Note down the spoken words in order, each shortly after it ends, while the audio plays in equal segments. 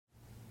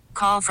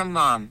call from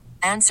mom.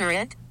 Answer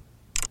it.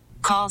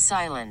 Call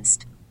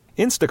silenced.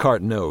 Instacart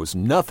knows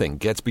nothing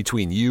gets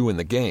between you and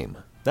the game.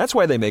 That's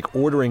why they make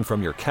ordering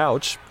from your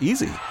couch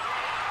easy.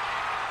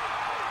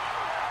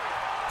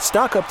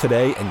 Stock up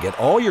today and get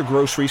all your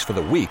groceries for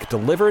the week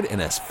delivered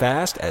in as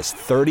fast as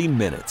 30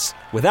 minutes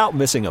without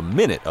missing a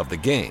minute of the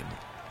game.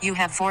 You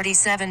have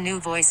 47 new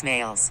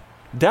voicemails.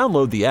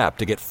 Download the app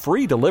to get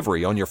free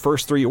delivery on your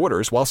first 3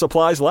 orders while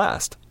supplies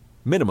last.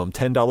 Minimum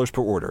 $10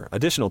 per order.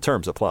 Additional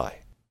terms apply.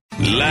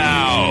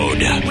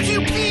 Loud. Would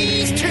you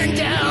please turn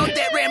down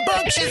that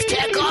rambunctious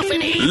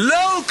cacophony?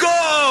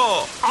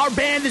 Local. Our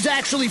band is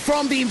actually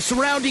from the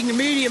surrounding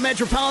immediate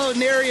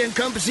metropolitan area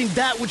encompassing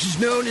that which is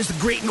known as the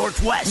Great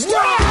Northwest.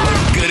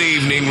 Good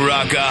evening,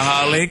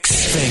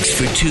 rockaholics. Thanks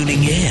for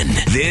tuning in.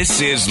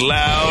 This is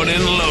Loud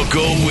and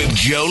Local with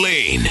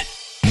Jolene.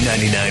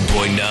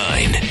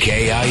 99.9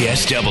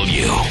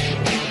 KISW.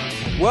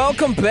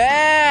 Welcome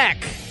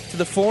back to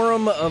the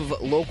Forum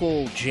of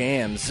Local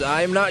Jams.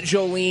 I'm not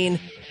Jolene.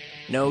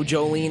 No,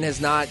 Jolene has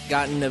not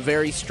gotten a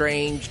very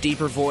strange,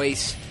 deeper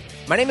voice.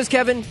 My name is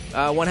Kevin,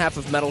 one half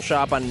of Metal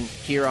Shop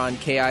here on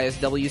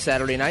KISW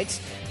Saturday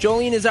nights.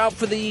 Jolene is out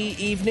for the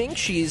evening.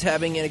 She's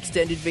having an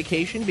extended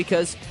vacation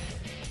because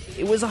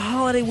it was a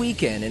holiday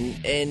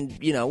weekend, and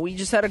you know, we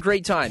just had a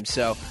great time.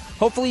 So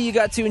hopefully you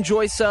got to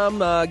enjoy some,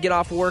 get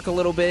off work a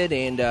little bit,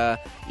 and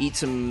eat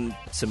some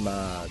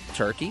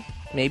turkey,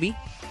 maybe.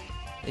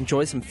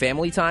 Enjoy some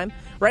family time.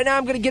 Right now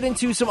I'm going to get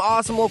into some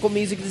awesome local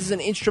music. This is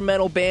an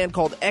instrumental band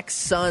called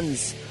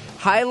X-Sons.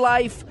 High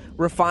Life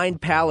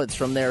Refined Palates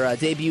from their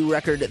debut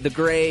record, The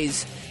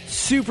Grays.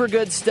 Super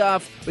good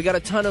stuff. We got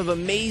a ton of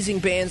amazing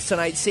bands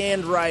tonight.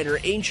 Sandrider,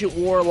 Ancient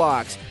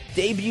Warlocks.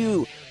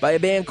 Debut by a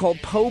band called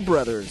Poe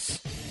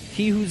Brothers.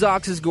 He Whose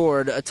Ox is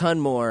Gored, a ton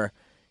more.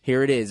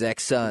 Here it is,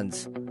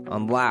 X-Sons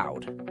on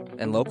Loud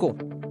and Local.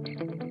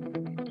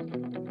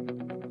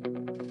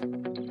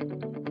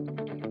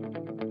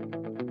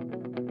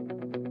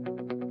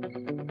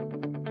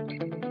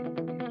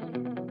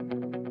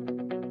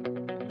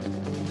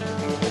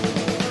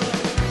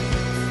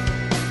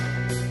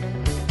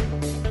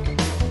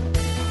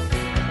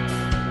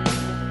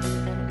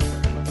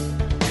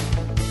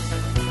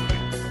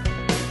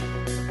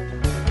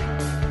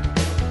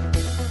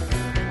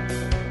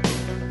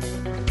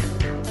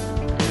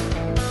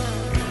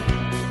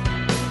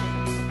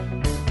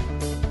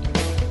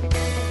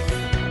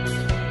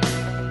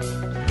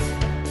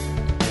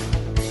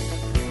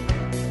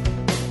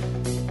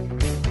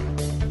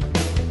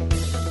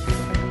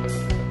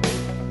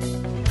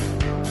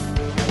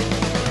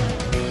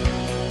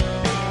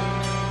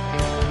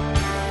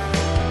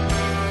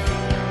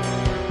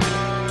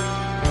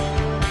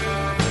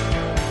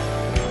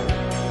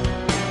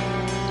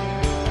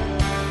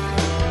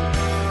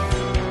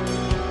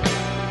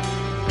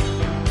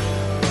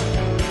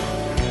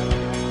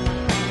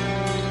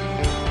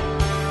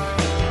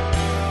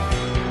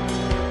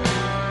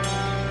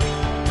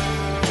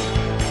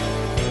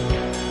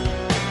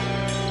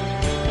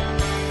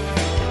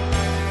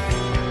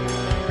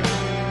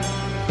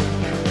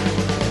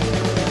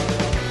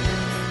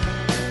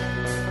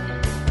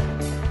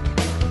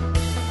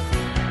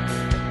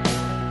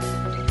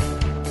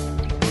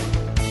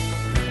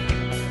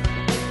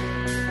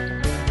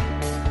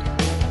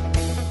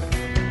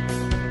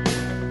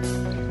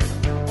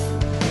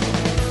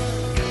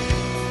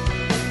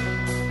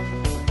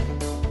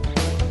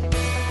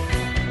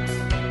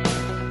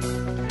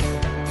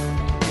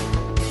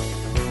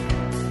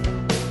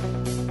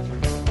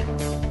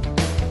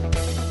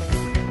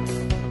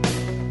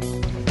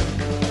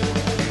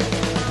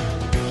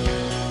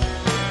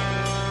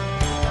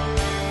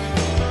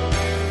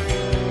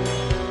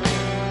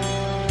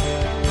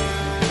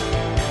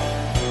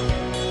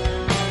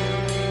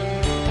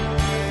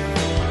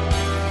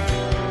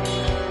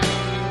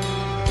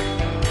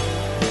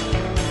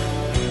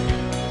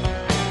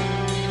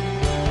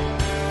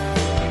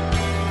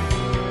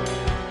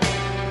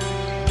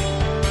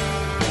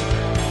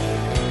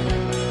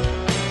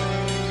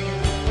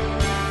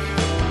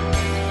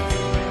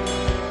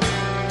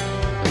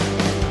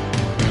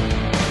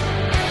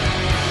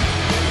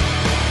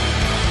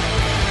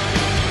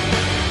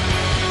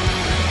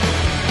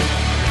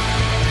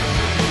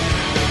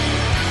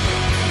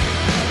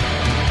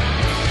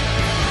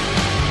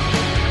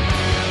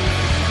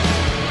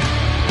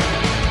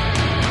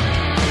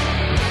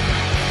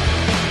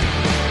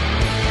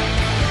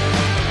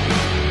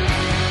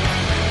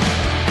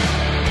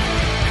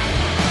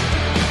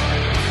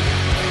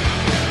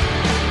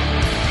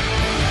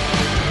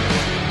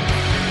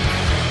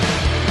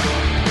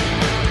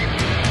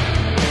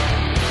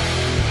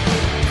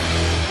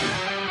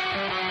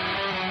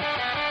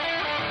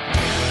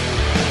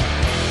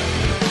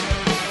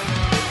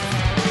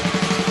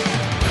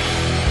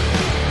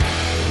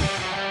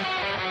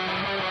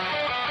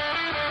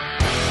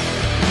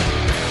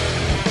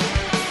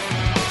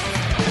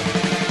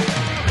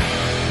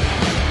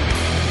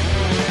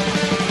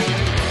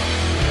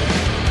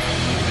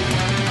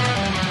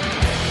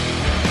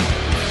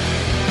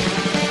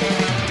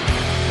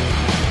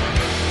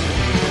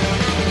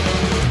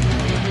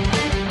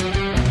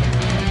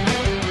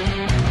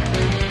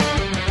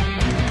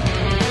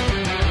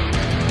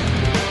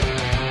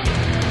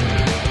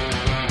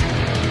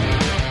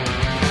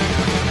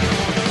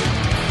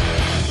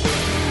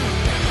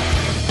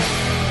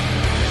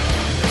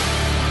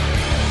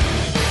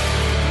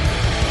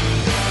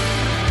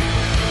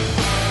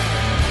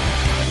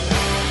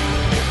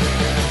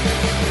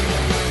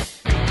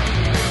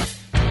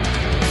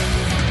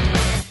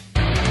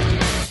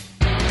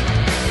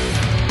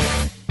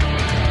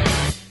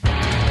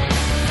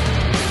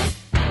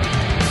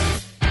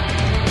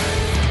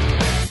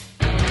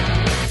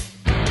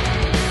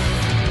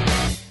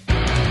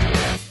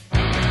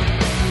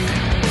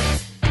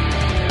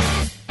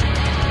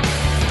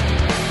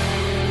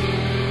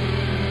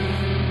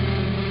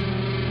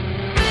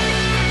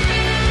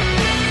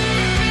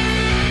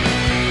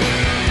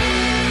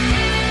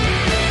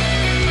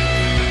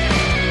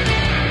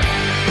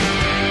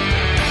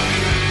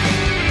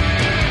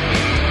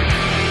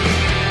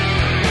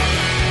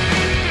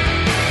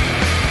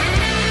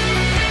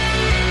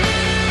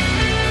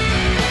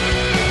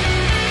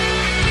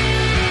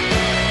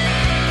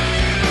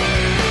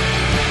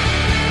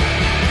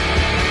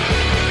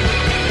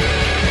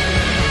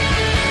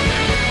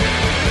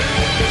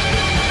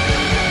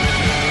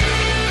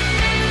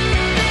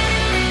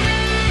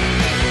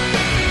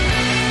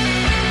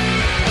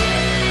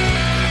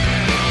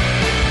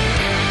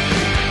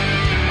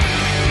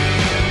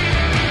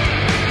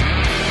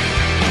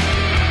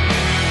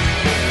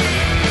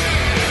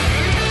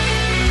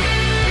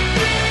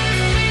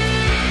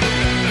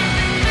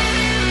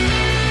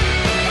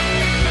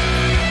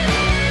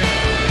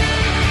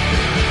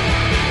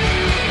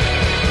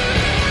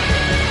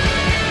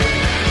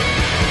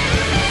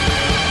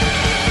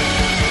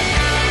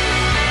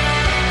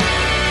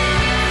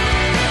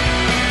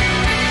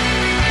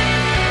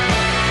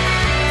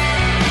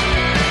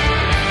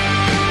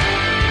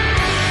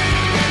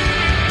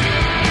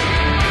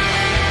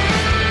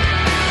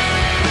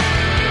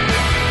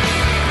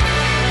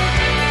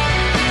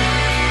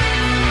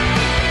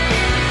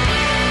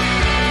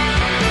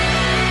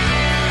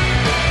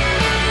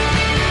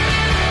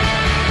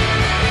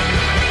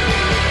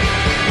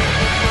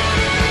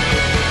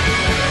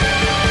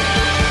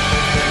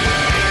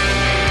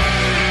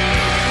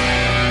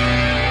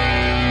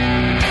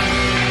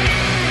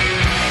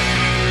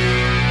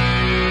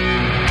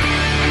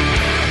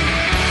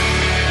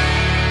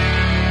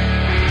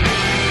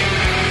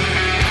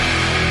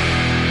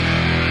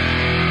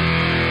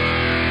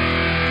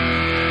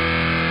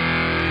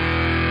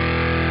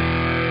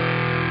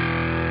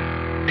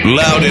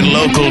 Loud and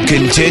Local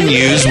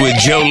continues with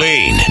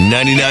Jolene,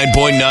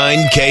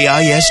 99.9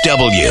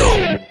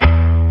 KISW.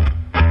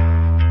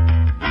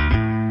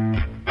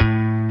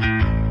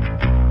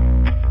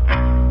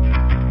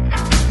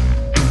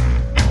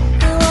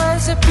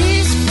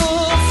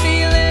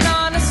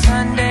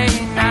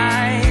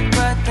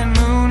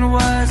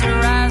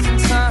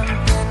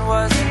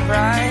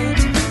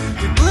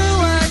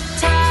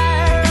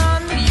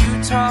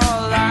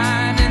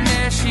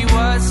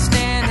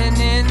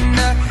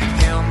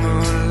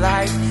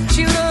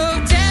 She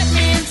looked at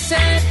me and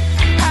said,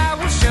 I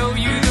will show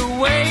you the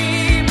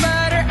way.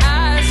 But her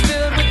eyes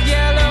filled with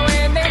yellow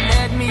and they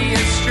led me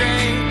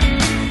astray.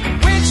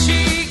 When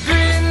she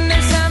grinned,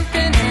 there's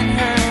something in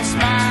her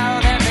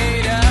smile that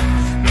made up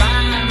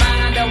my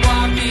mind to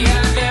walk the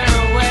other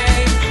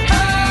way.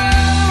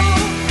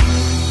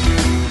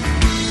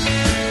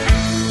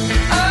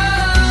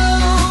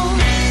 Oh,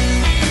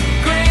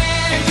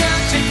 Grand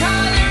Junction,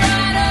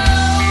 Colorado.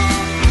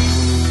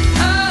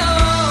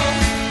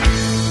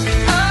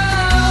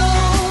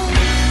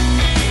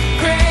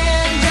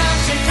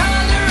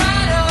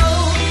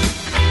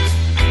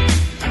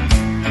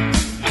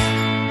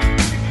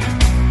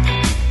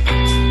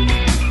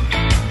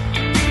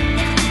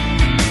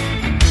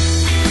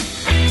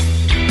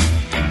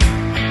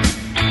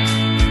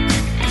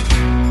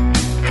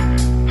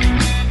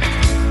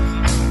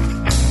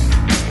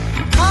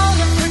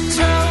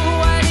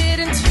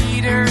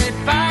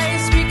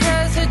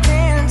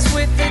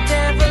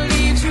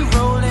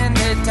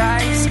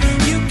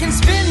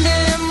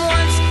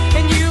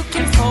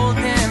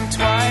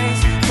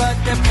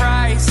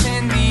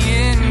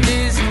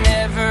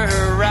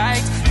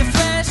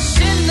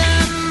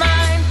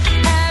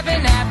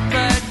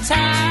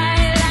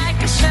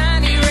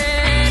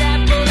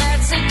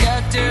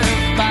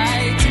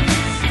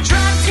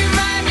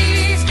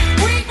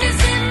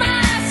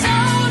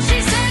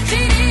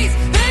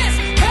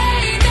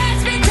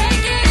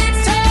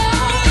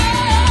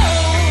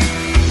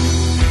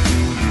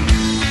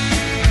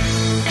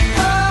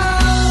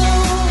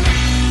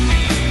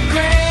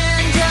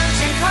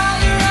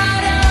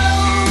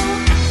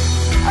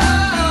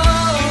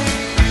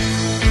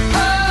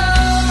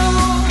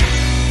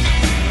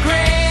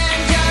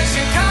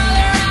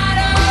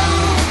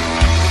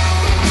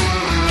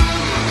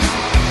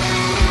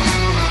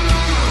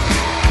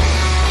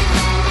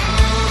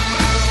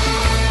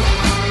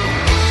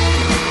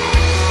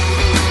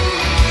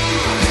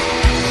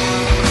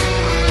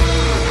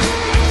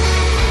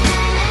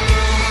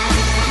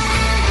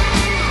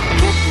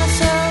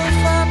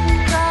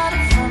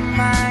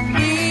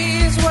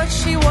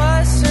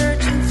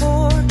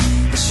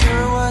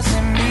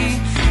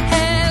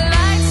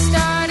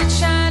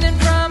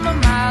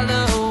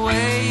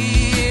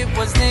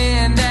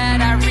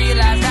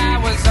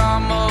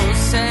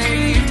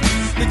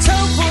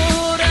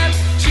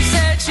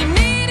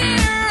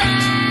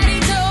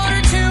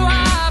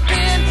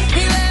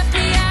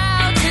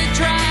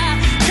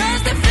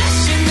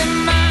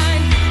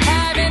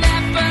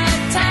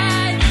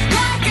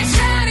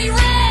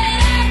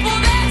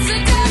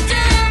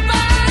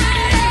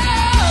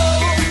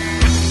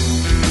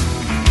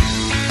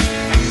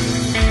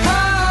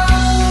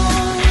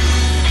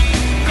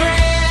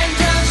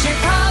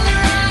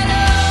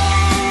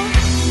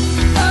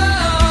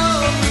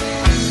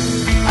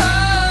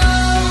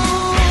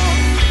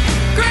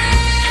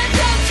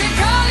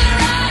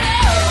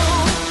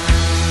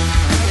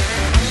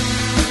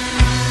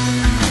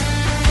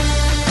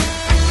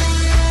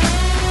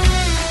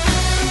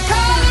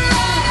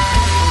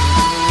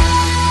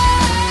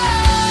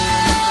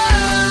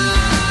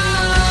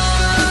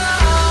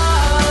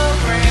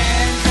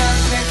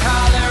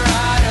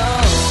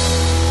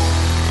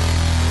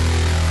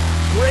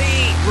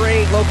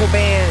 Local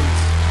band.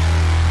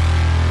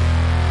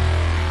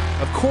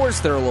 Of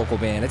course they're a local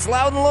band. It's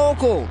Loud and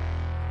Local.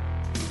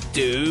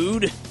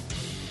 Dude.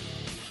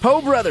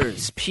 Poe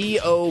Brothers.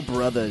 P.O.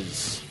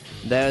 Brothers.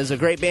 That is a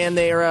great band.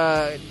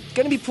 They're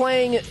going to be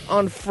playing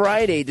on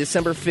Friday,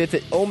 December 5th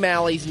at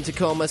O'Malley's in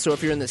Tacoma. So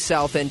if you're in the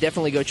South End,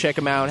 definitely go check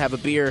them out, have a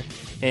beer,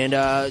 and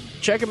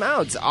check them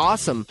out. It's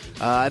awesome.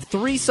 I have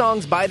 3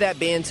 songs by that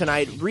band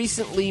tonight,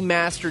 recently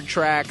mastered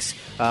tracks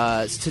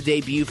to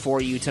debut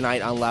for you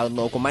tonight on Loud and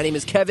Local. My name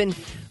is Kevin,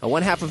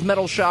 one half of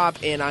Metal Shop,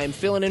 and I'm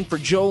filling in for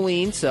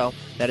Jolene, so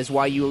that is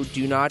why you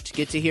do not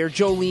get to hear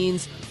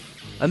Jolene's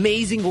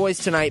amazing voice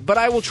tonight. But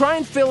I will try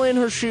and fill in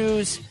her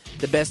shoes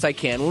the best I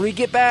can. When we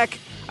get back,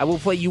 I will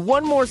play you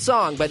one more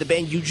song by the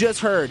band you just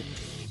heard,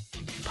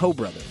 Poe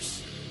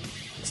Brothers.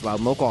 It's Loud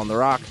and Local on The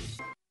Rock.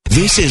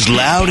 This is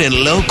Loud and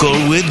Local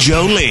with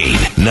Jolene,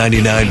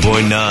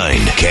 99.9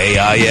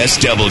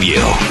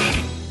 KISW.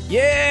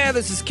 Yeah,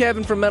 this is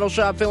Kevin from Metal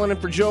Shop, filling in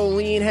for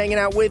Jolene, hanging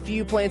out with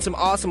you, playing some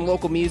awesome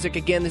local music.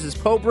 Again, this is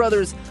Poe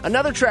Brothers,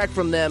 another track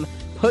from them,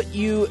 Put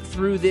You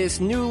Through This,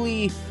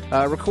 newly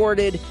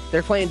recorded.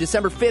 They're playing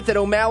December 5th at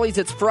O'Malley's.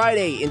 It's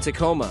Friday in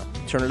Tacoma.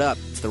 Turn it up.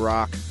 It's The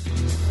Rock.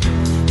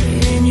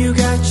 And you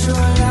got your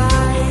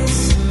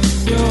lies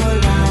are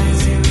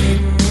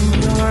written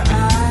in your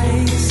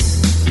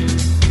eyes.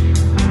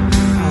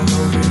 All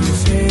over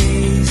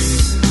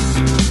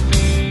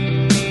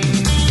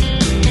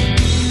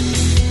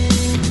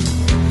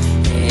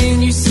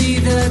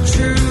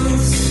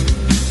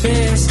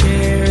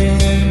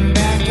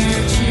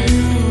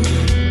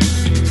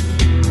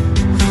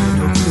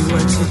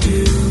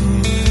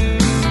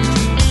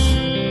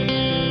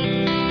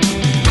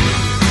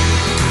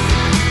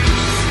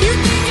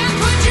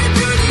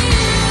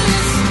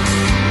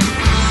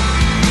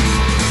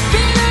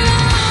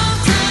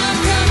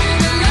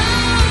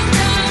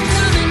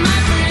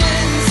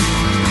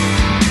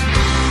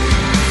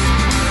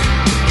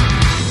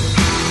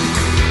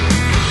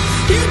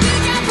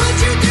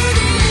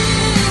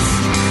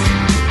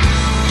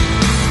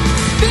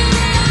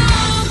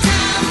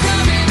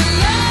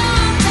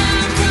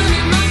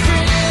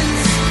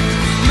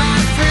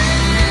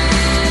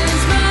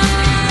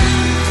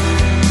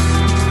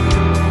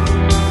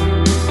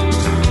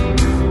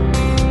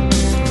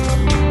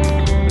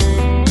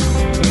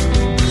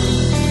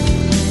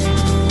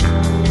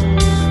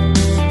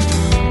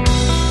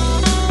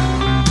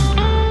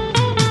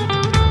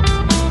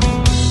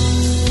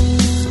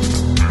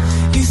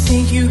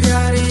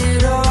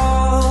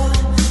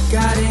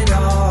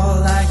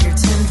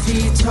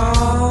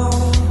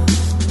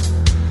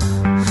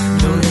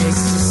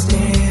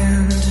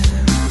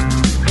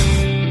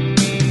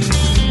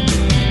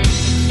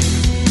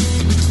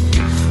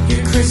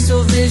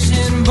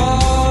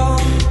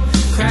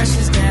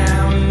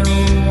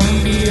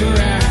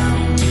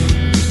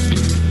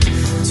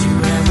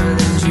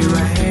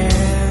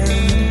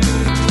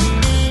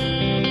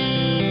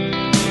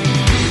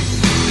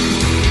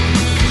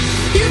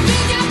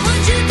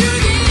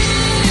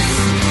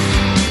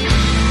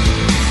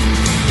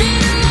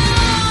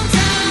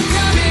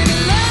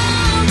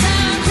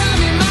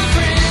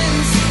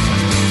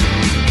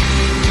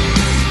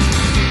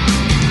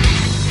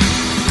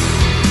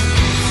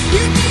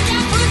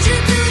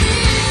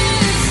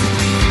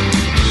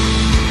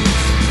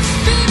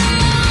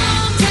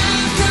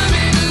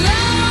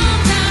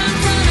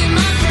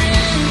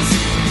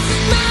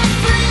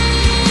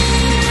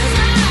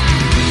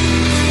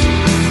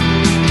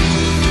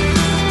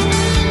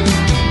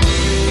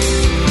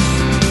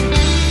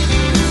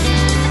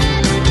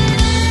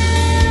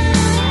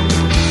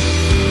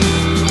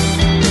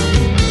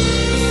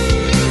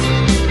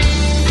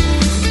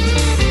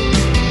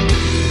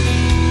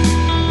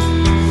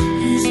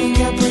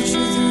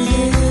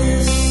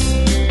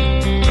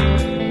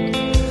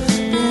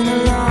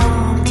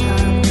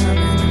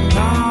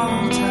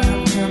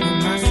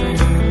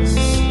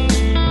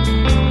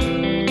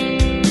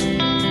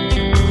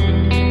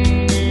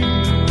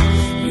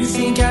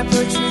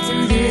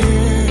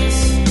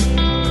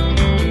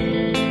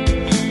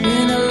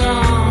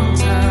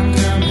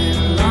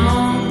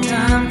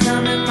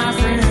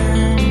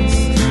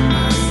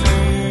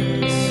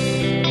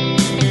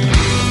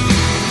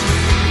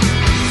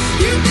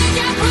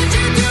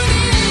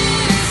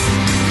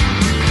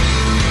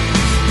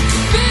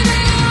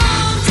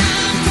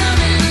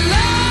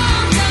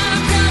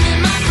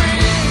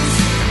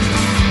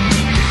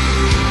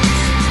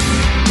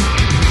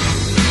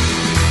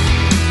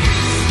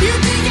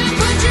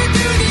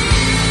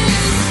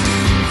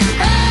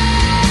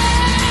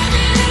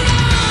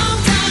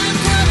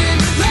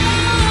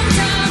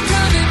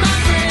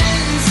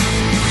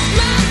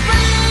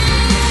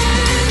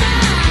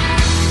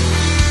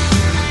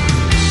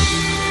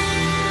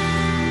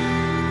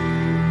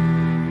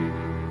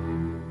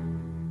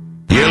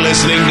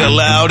listening to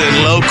Loud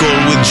and Local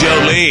with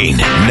Jolene,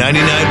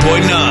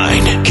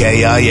 99.9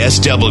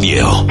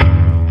 KISW.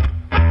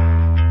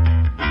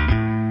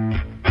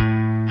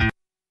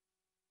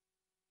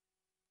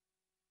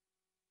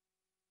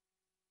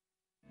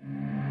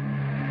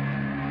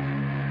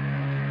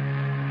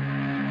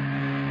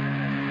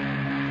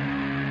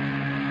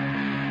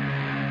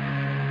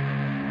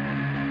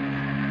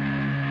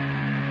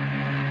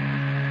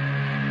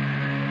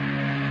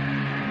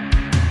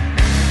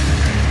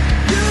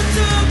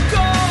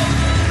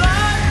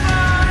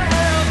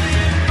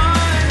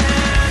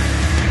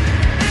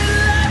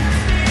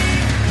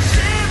 Shut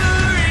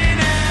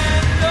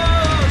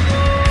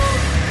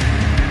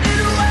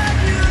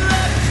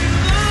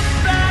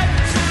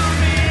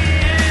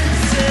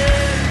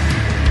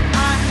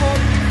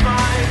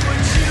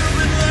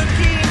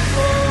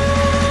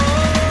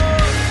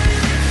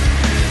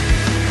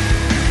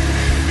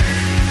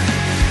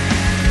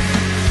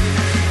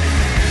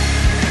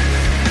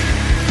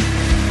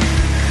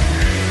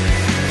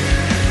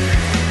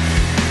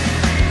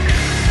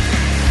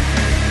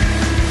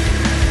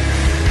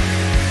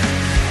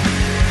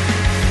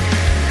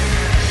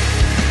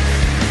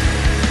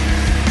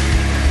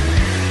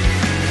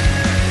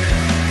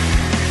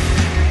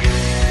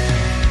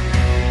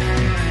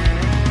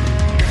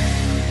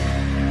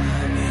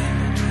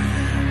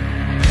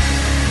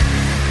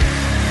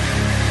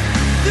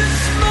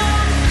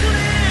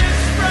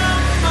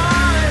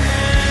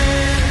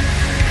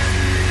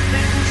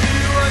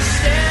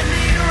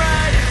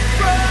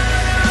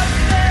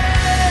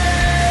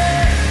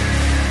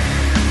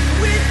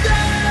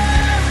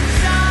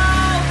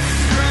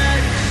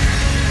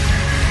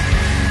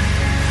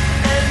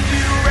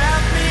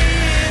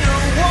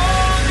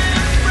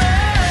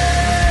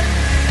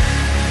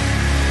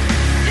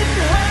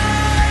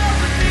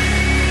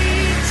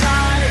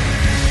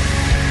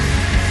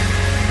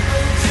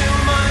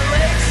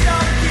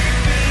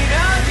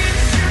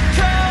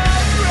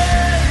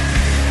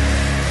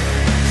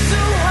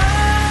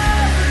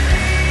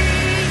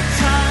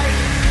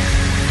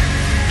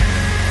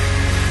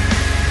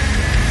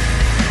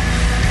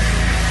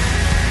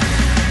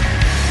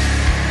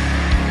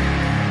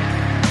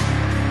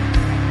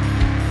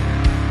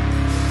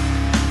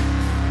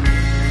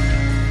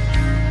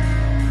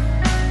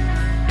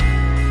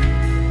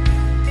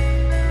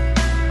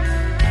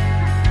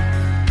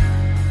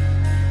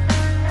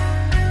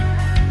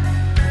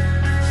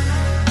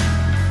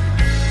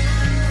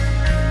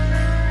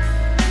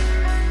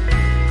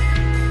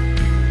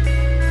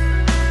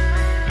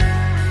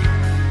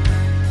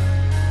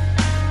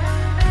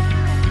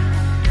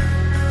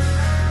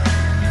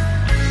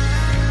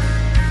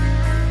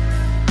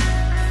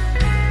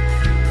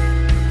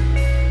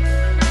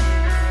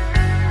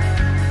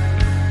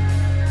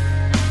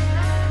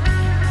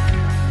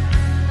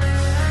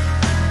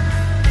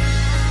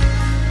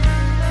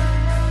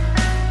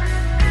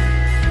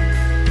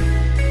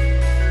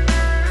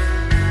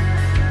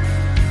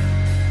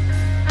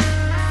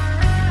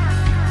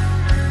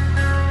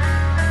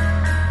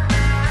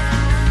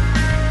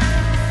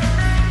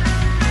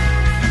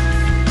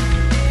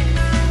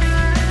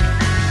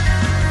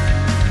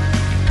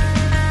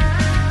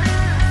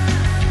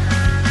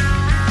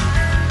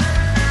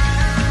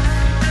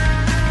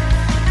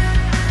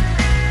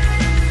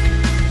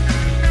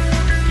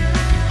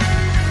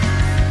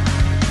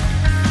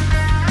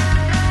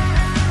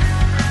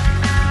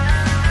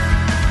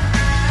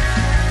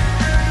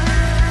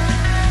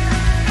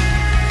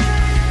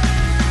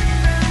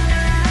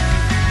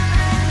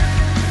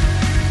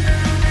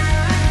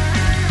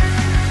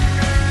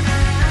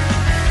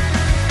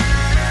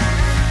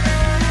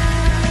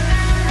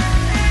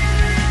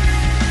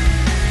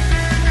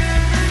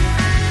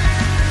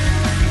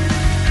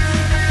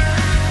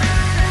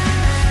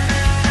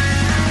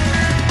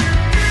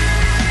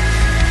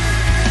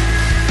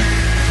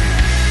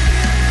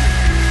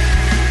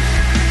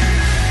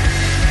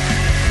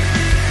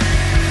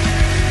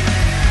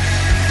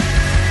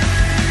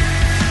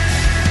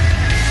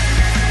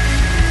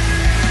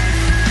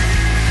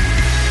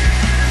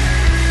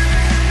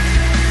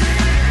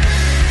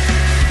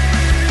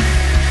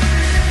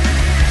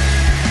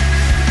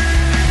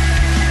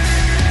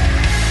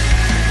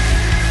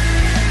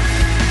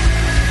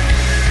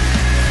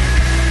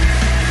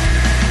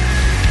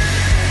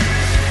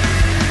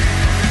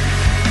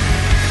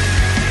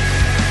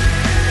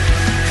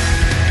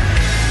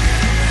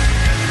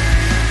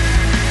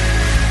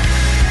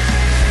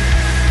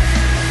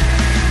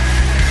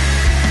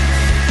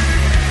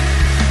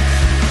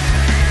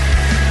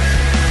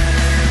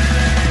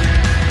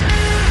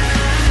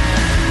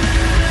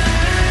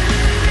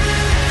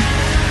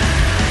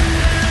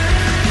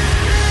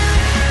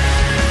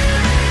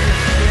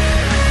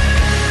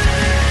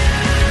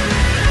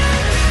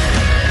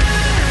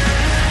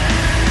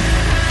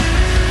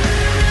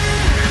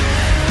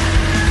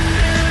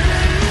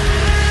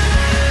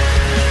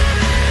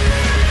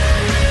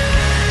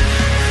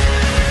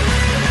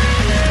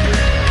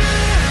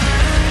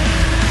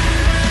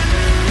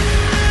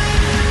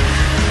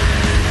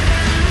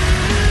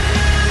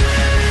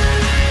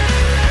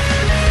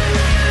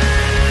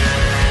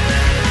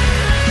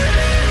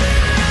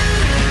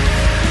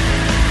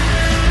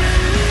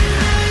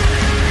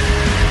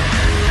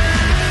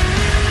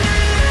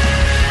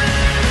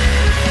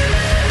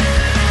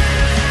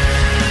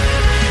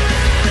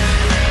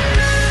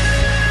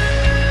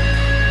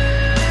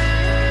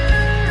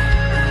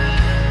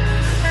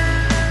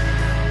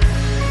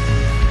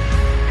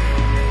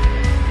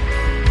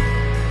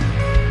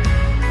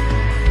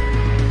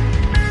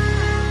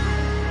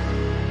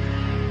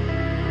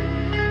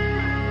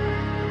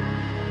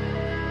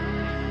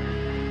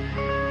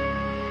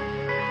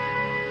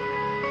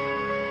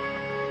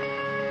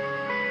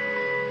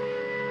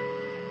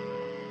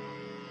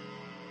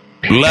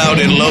Loud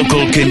and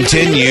Local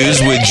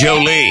continues with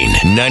Jolene,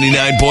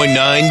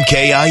 99.9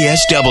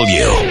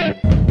 KISW.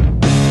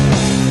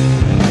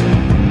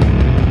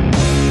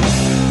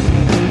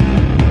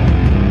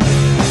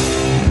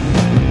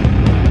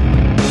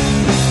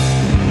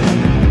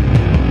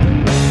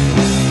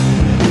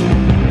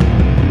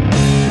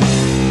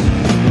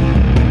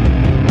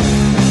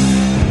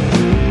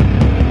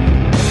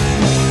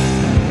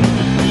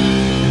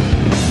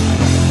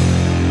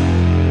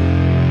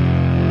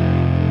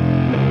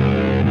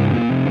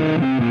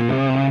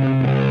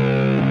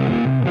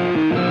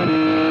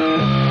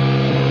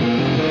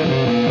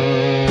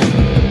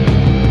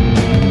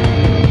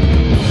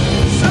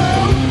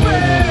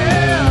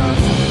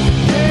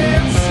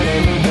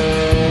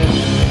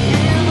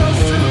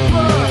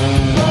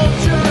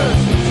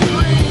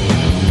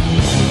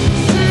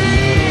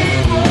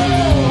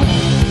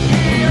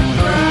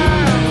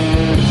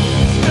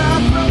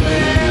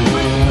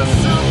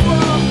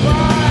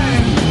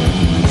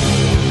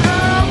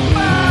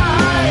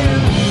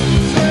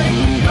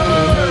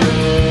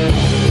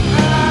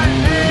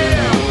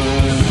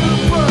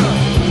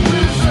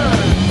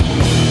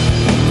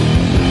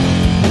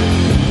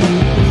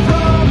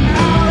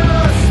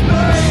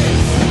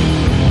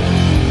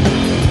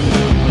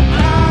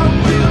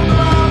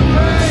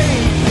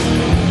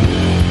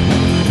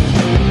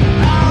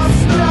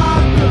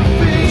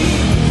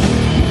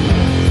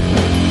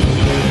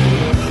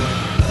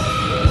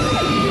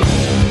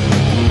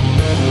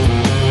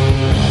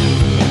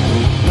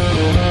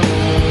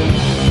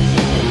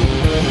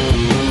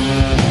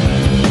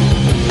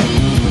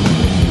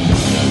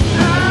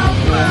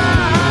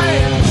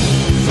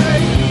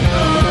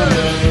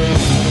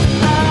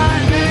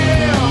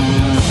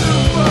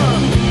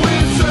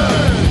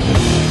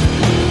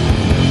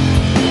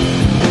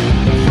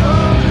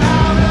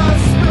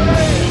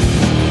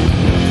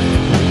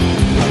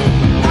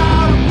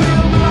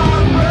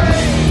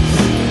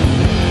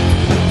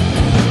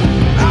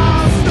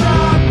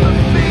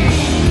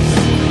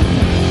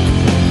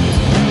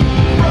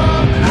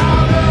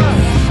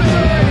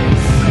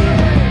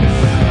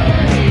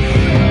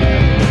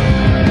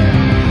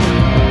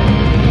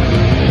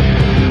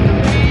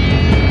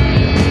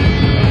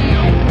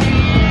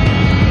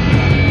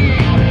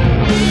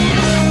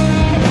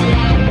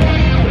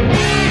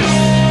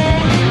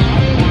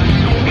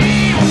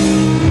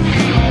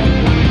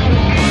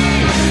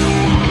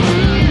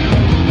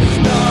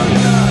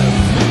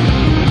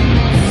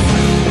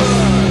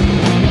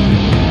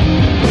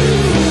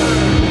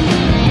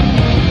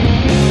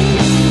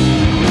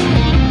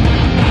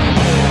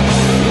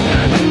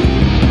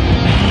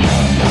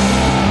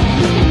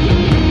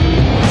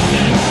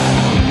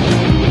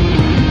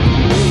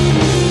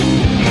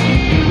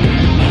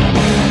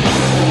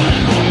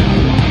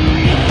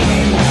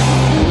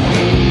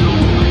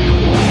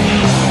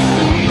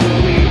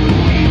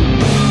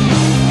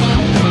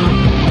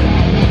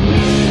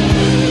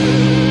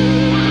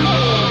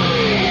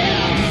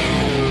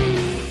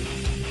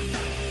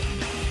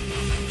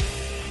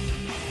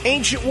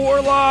 Ancient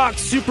Warlock,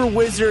 Super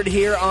Wizard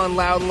here on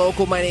Loud and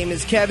Local. My name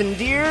is Kevin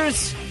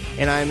Deers,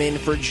 and I'm in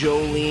for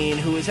Jolene,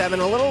 who is having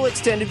a little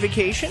extended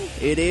vacation.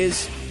 It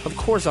is, of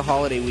course, a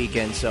holiday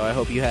weekend, so I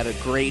hope you had a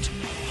great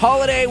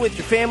holiday with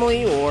your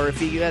family, or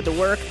if you had to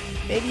work,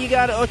 maybe you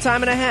got a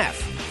time and a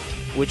half,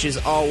 which is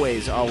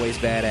always, always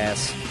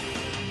badass.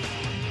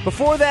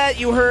 Before that,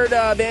 you heard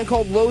a band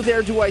called Lo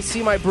There Do I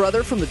See My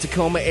Brother from the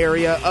Tacoma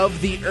area.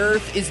 Of the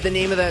Earth is the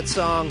name of that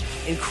song.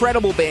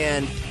 Incredible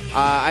band.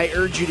 I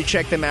urge you to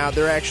check them out.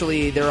 They're on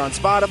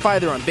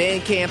Spotify, they're on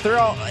Bandcamp,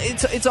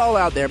 it's all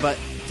out there, but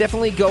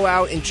definitely go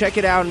out and check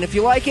it out. And if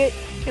you like it,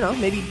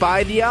 maybe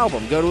buy the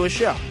album, go to a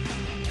show.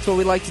 That's what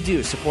we like to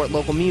do, support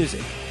local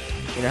music.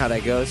 You know how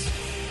that goes?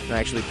 And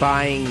actually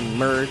buying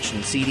merch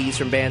and CDs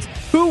from bands.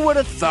 Who would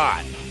have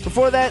thought?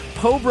 Before that,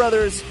 Poe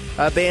Brothers,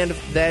 a band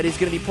that is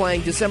going to be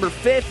playing December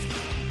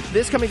 5th,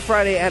 this coming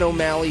Friday at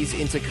O'Malley's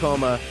in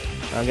Tacoma.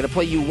 I'm going to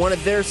play you one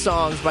of their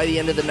songs by the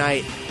end of the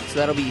night, so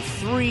that'll be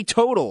 3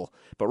 total.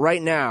 But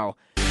right now,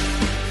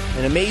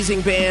 an amazing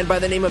band by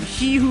the name of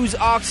He Whose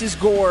Ox Is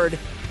Gored,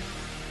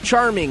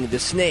 Charming the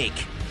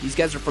Snake. These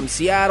guys are from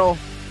Seattle,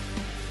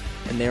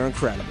 and they're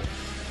incredible.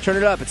 Turn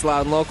it up, it's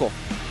Loud and Local.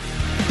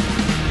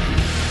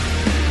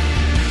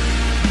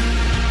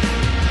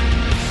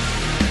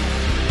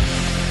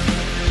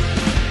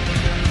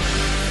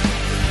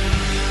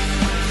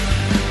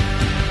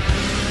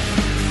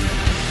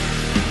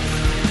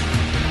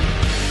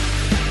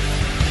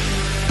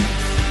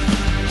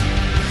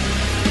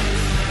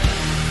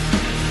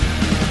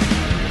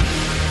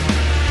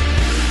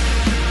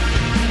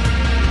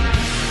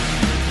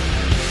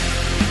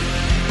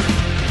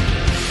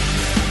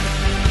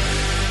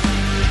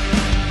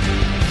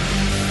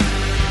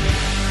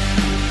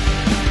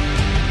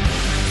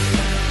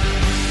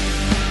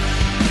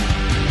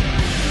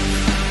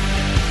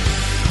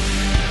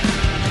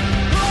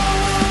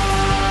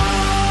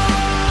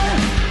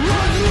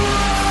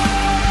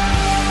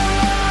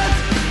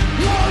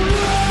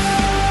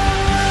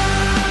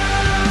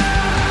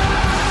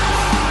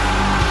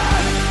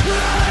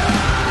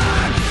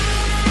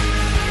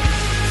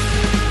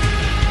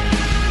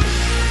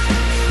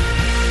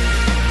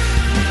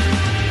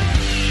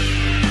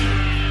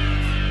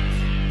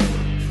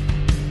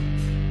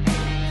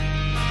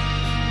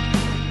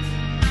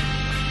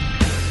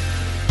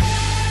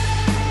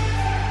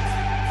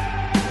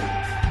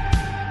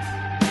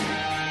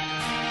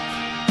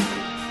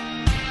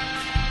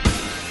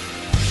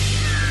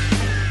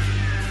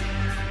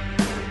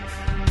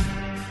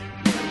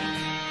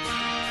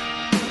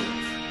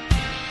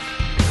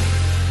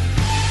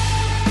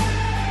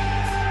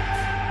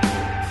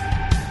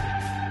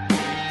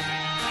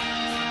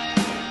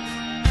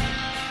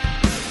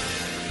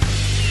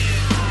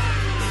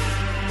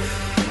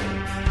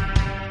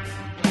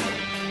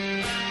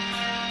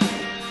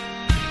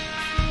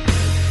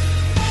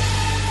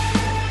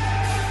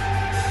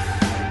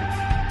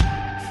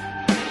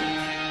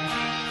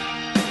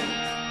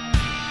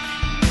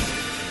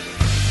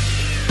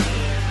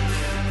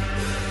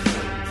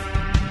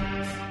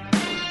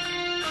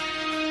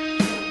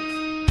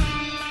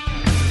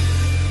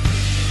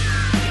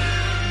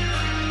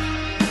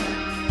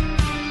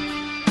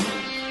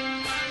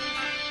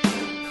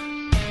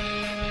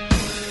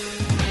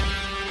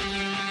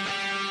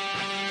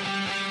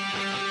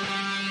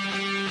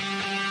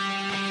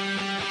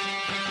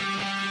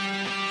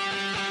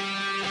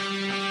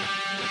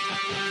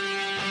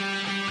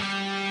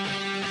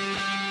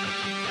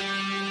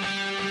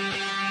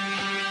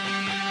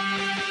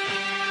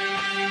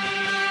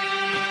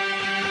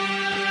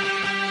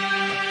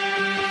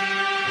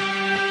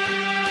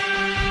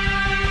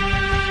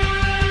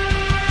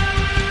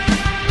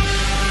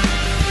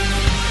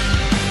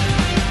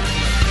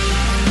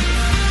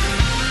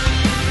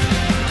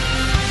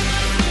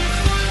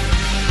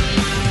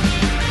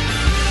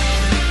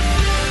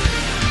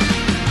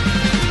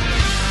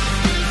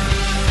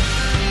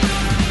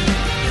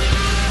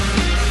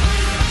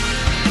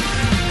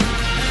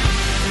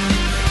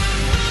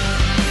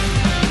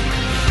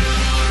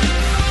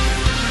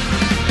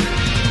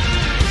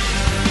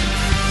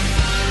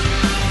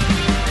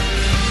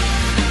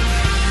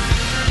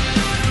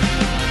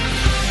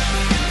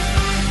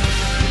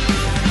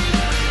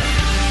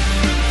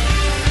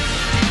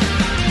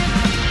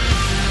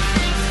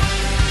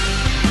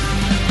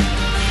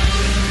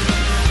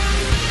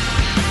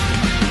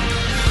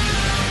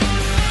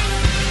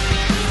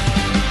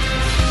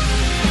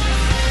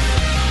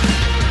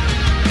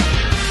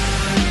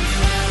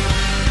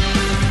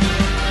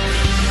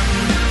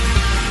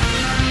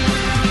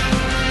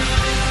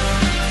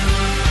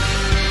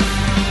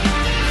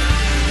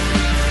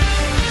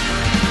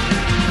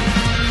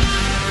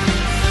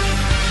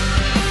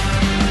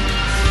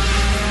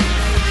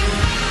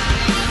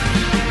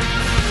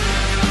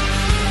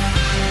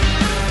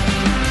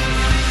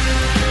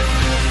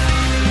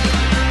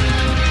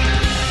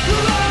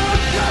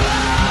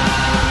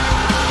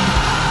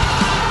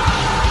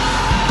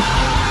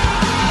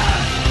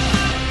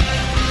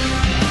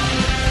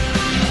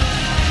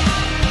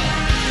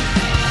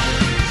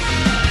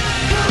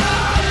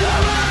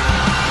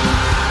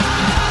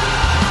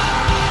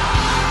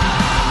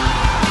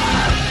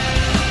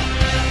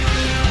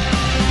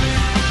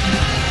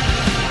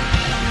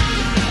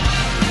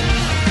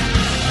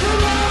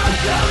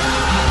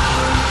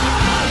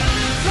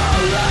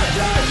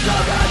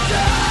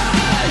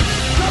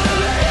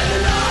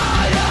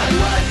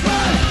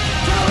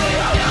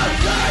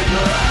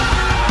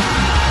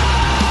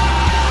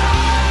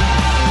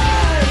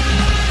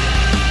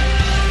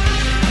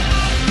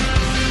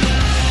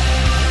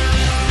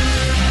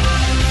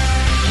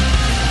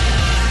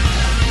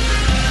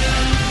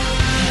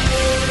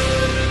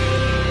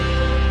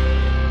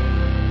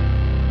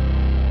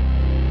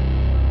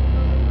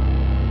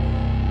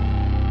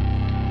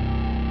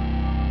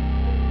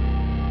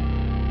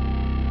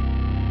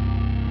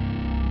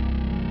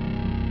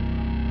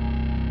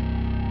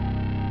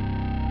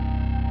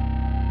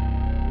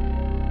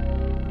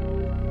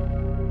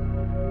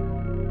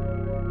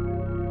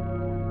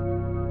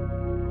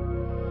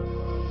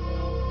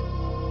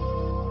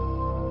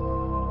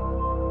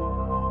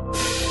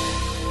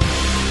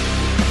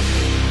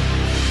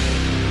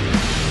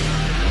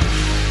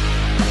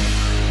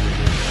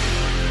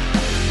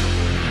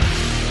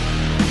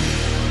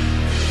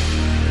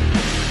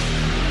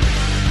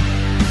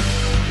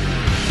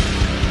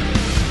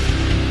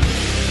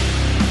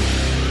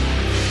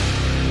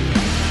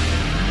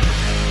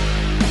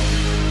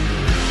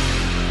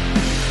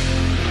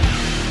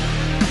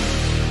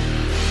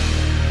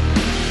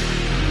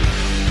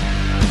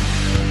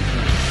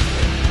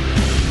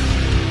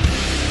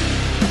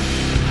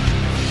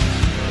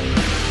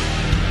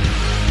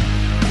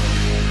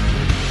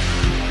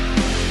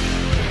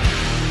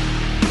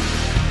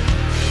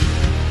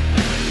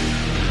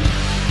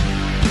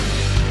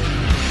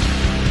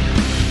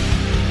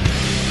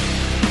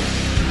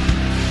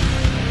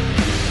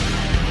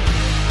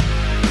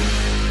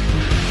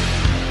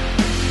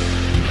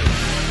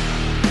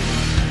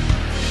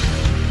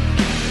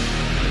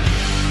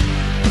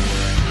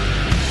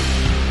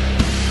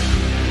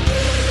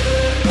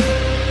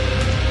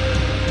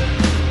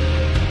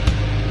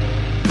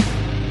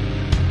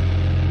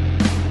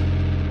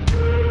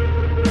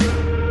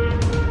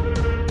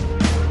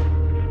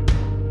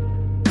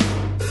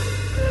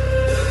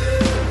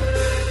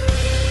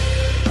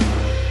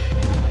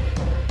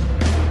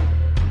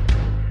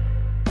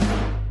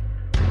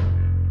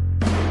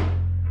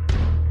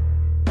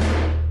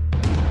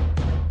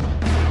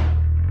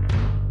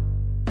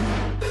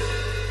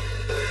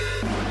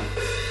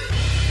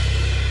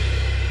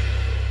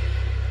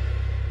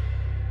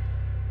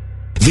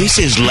 This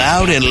is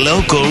Loud and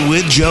Local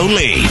with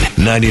Jolene.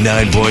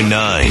 99.9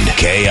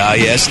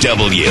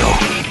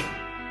 KISW.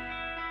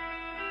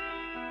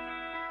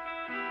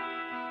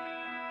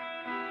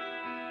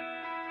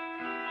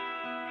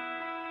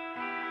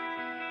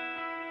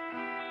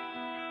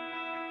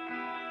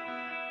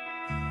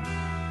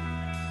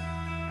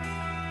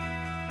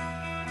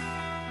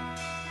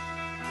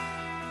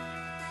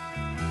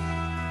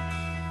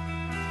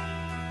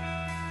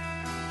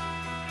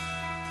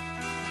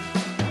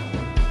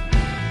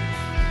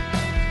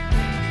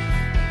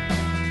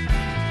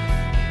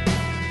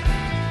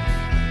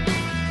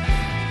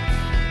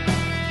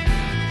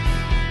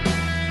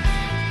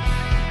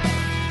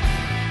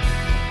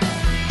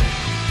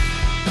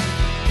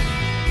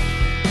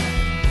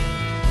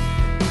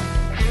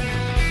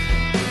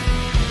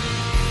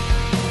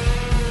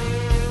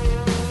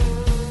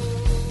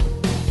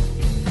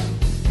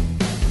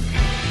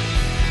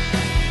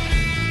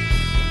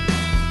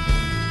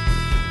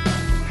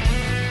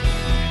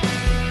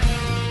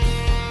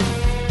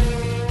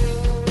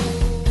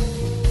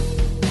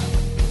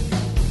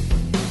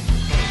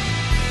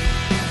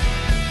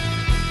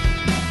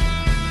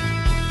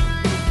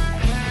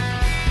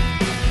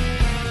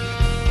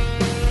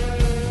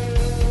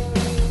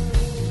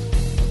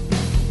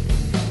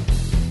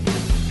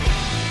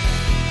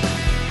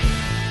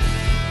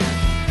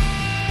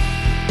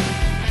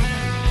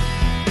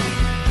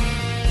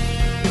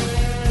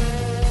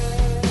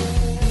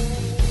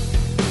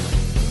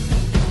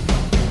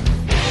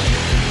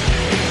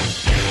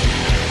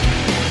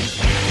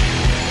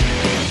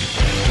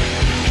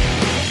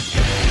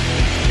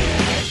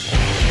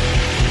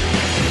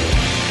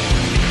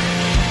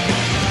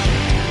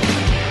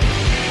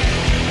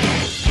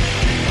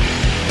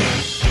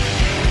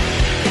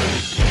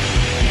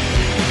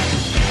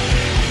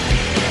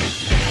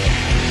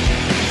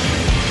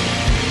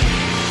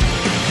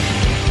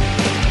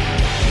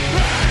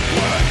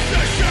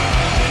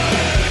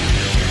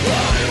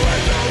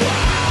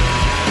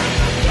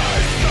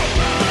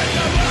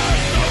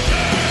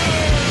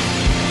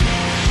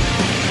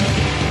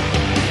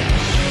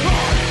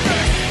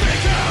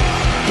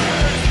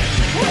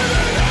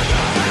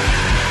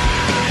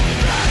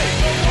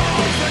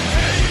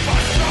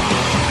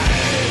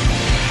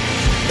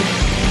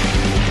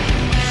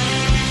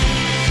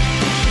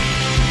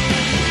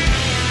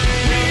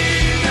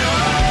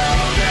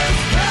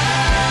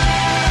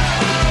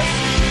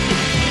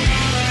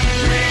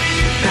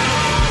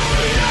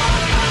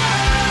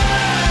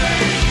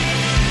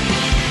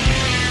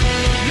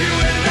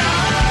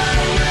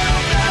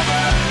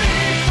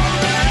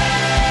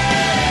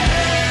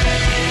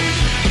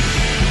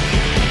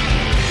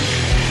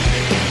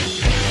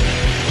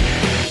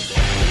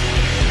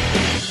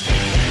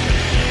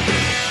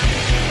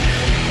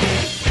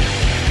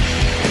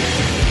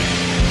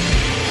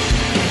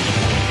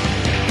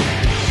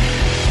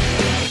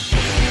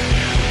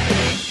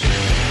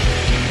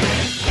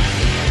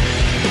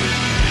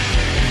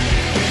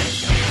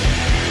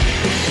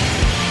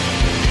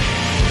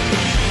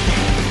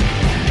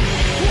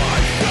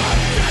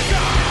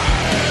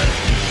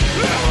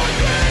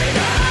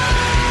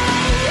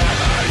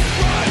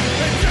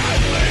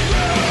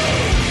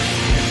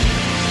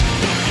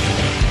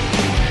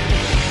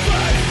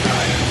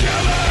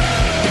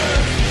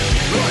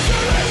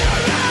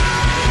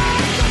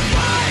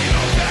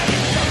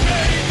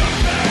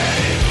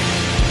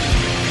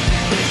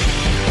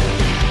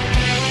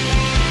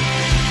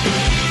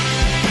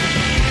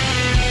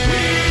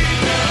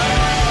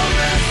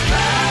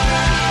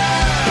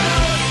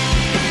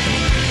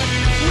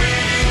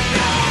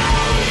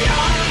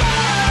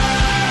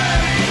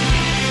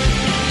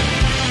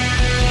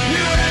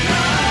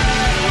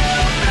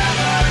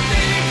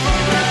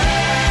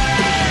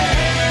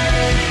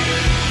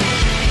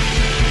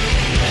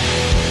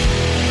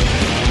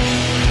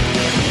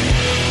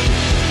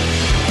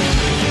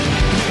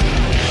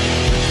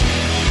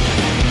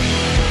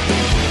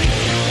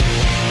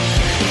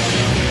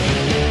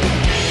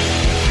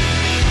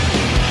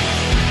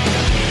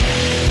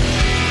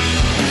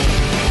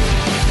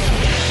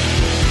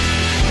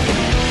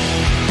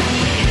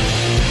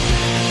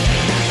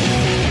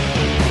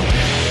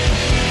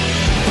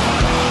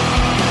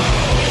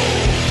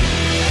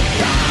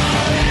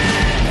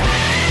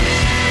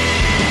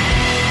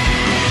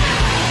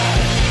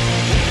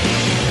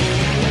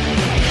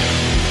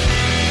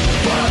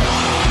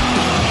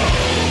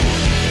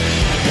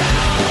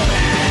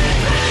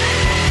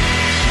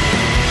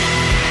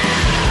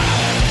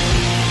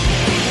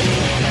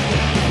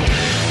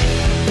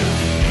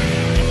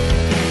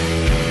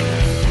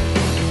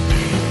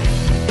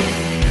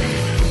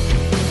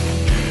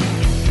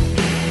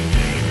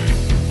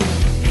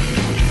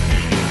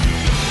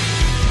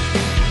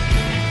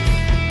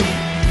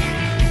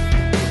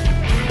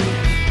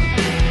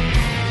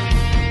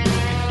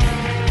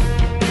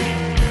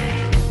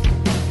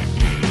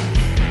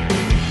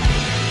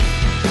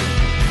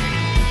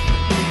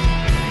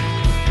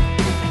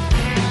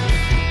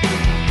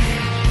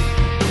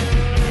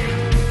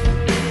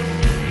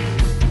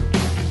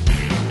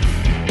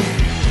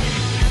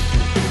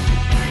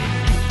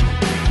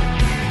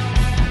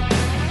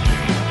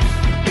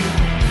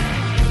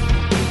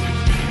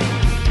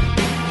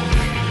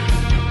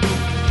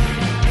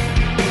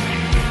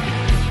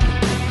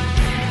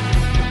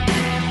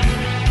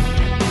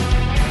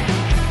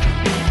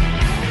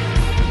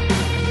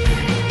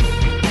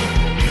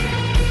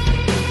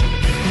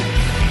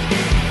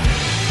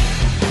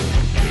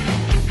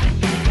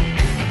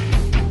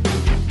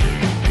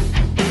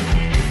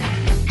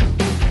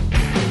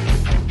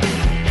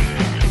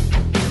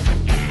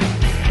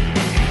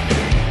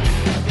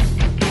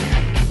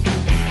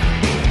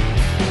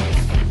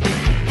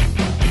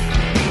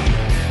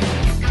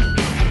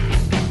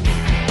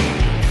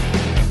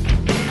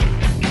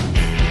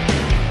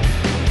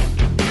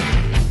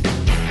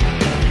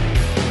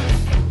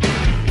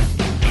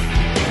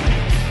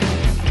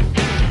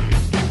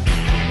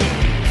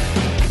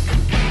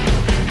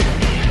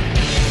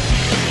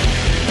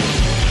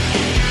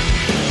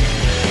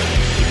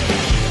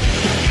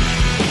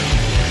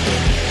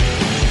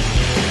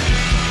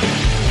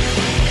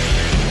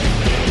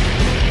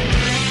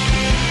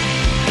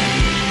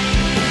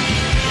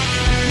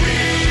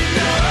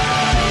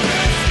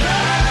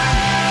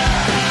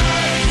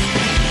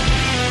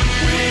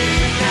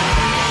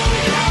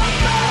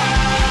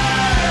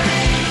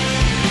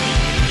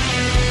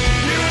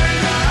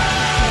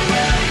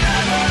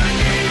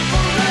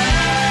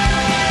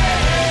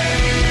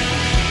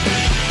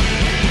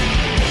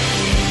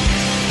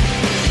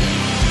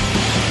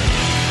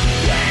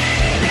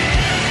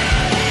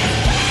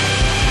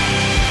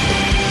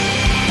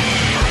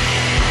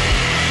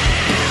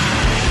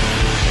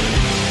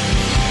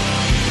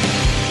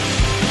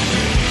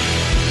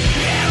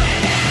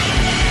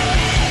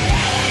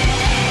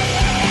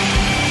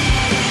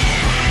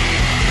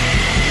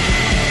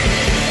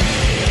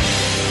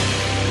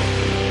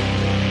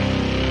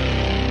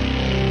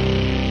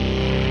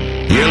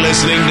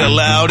 listening to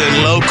Loud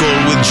and Local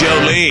with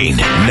Jolene,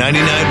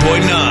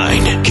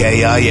 99.9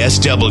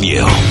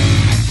 KISW.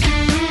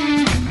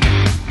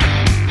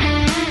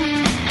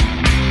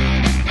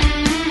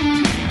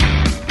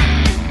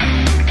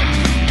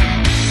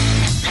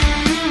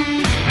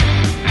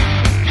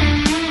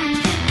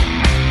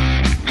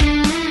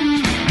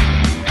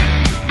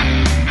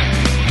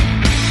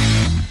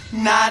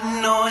 Not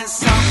knowing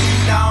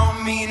something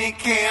don't mean it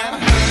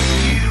can't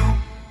hurt you.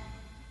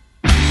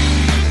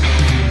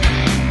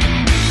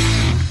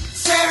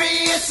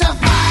 Chariots of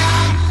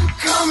fire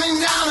coming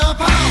down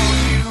upon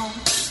you.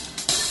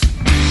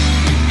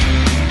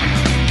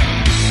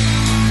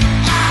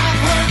 I've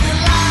heard the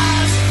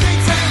lies they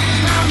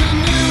telling on the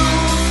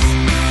news.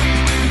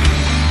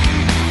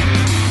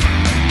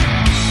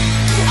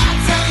 I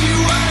tell you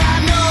what I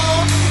know,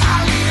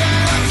 I'll leave it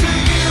up to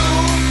you.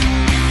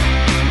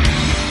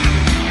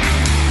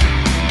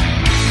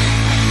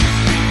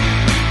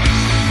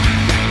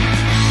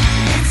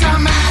 It's a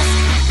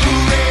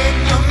masquerade,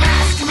 a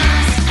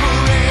masquerade,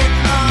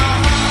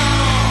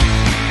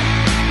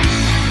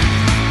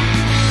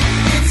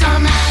 It's a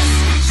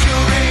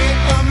masquerade,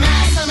 a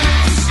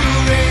masquerade,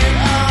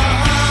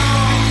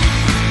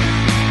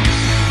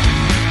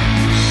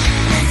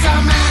 It's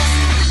a masquerade,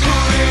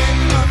 a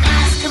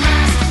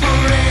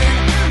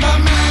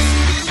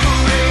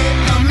masquerade,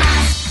 a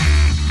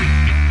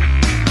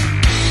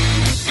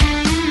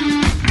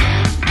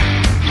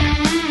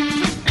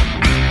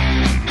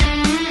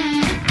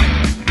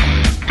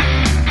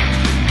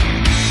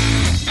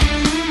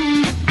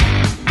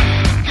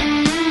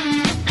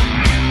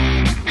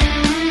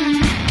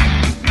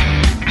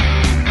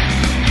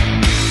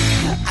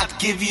I'd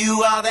give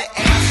you all the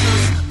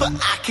answers, but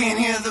I can't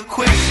hear the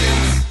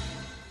questions.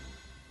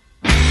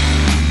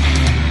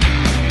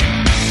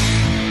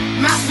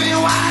 Mouth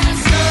been wide and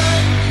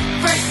stood,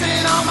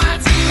 facing all my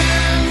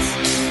demons.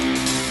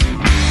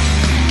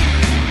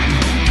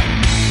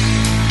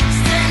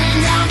 Standing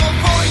down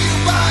before you,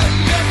 but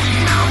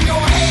looking on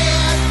your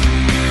head.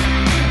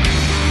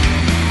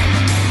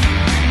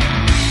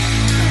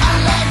 I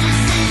love to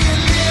see you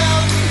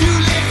live, you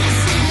live to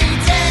see me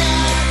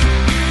dead.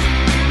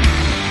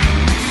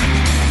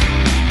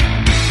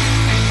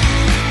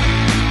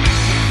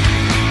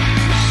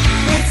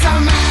 It's a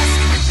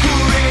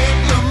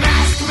masquerade, a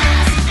masquerade,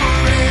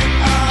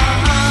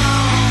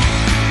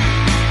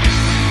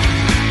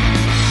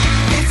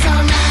 It's a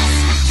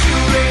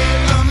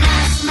masquerade, a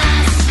masquerade,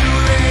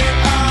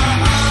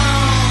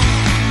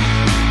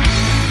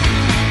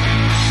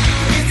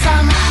 It's a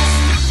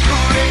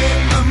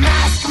masquerade, a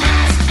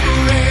masquerade,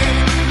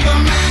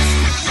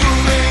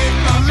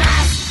 a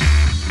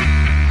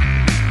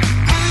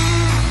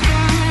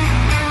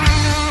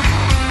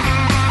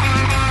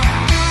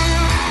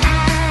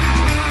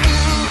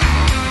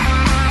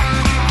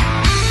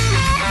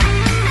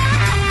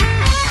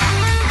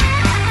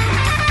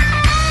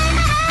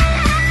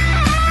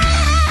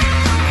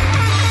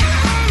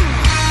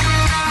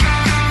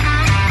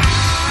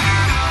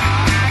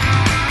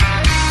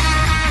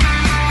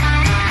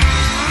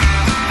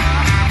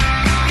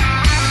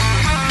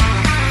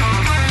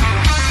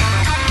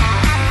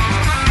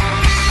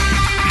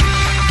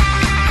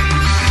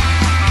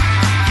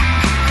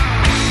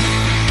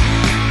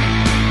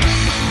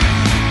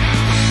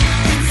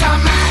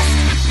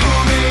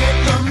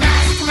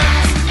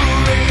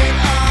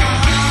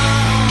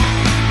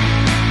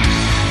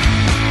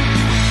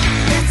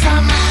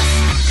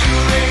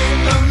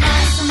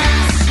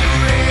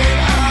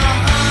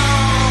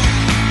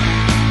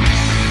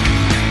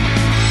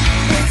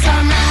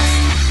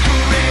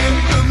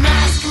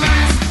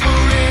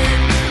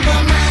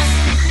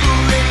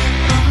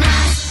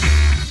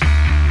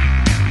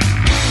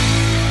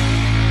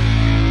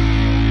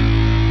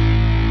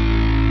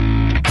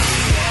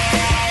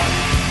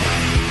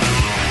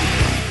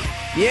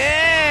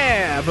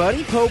Yeah,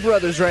 buddy. Poe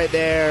Brothers right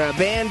there. A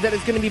band that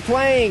is going to be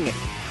playing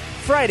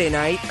Friday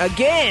night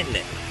again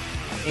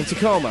in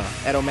Tacoma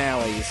at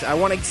O'Malley's. I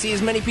want to see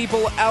as many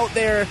people out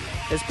there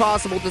as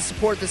possible to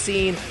support the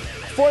scene.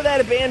 For that,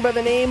 a band by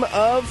the name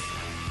of,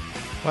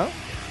 well,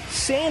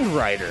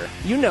 Sandrider.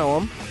 You know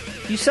them.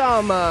 You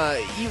saw them,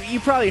 you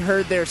probably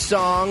heard their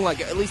song,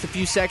 like at least a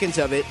few seconds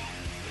of it,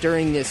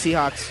 during the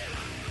Seahawks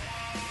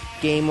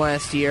game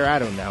last year. I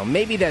don't know.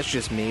 Maybe that's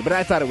just me, but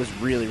I thought it was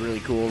really,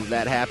 really cool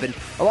that happened.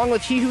 Along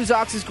with He Whose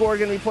Ox is Gore,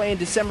 going to be playing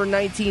December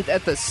 19th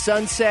at the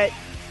Sunset.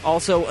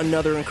 Also,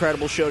 another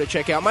incredible show to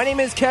check out. My name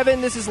is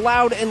Kevin. This is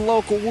Loud and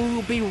Local. We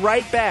will be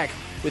right back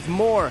with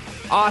more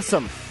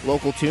awesome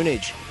local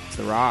tunage. It's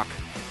The Rock.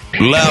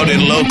 Loud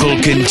and Local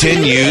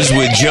continues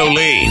with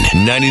Jolene,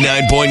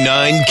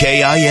 99.9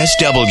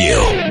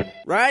 KISW.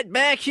 Right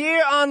back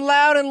here on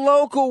Loud and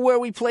Local, where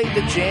we play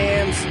the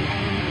jams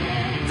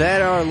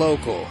that are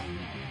local.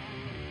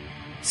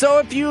 So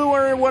if you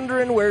were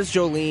wondering, where's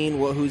Jolene?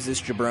 Well, who's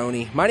this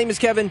jabroni? My name is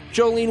Kevin.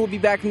 Jolene will be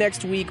back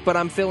next week, but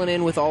I'm filling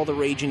in with all the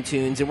raging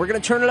tunes, and we're going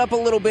to turn it up a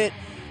little bit,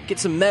 get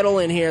some metal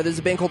in here. There's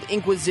a band called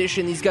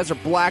Inquisition. These guys are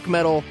black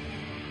metal.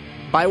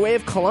 by way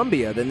of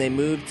Columbia. Then they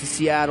moved to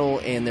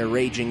Seattle, and they're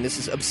raging. This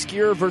is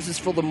Obscure versus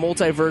Full of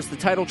Multiverse. The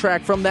title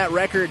track from that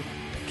record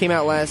came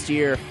out last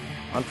year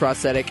on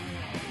Prosthetic.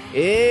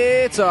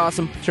 It's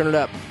awesome. Turn it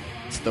up.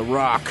 It's The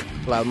Rock,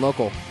 Loud and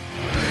Local.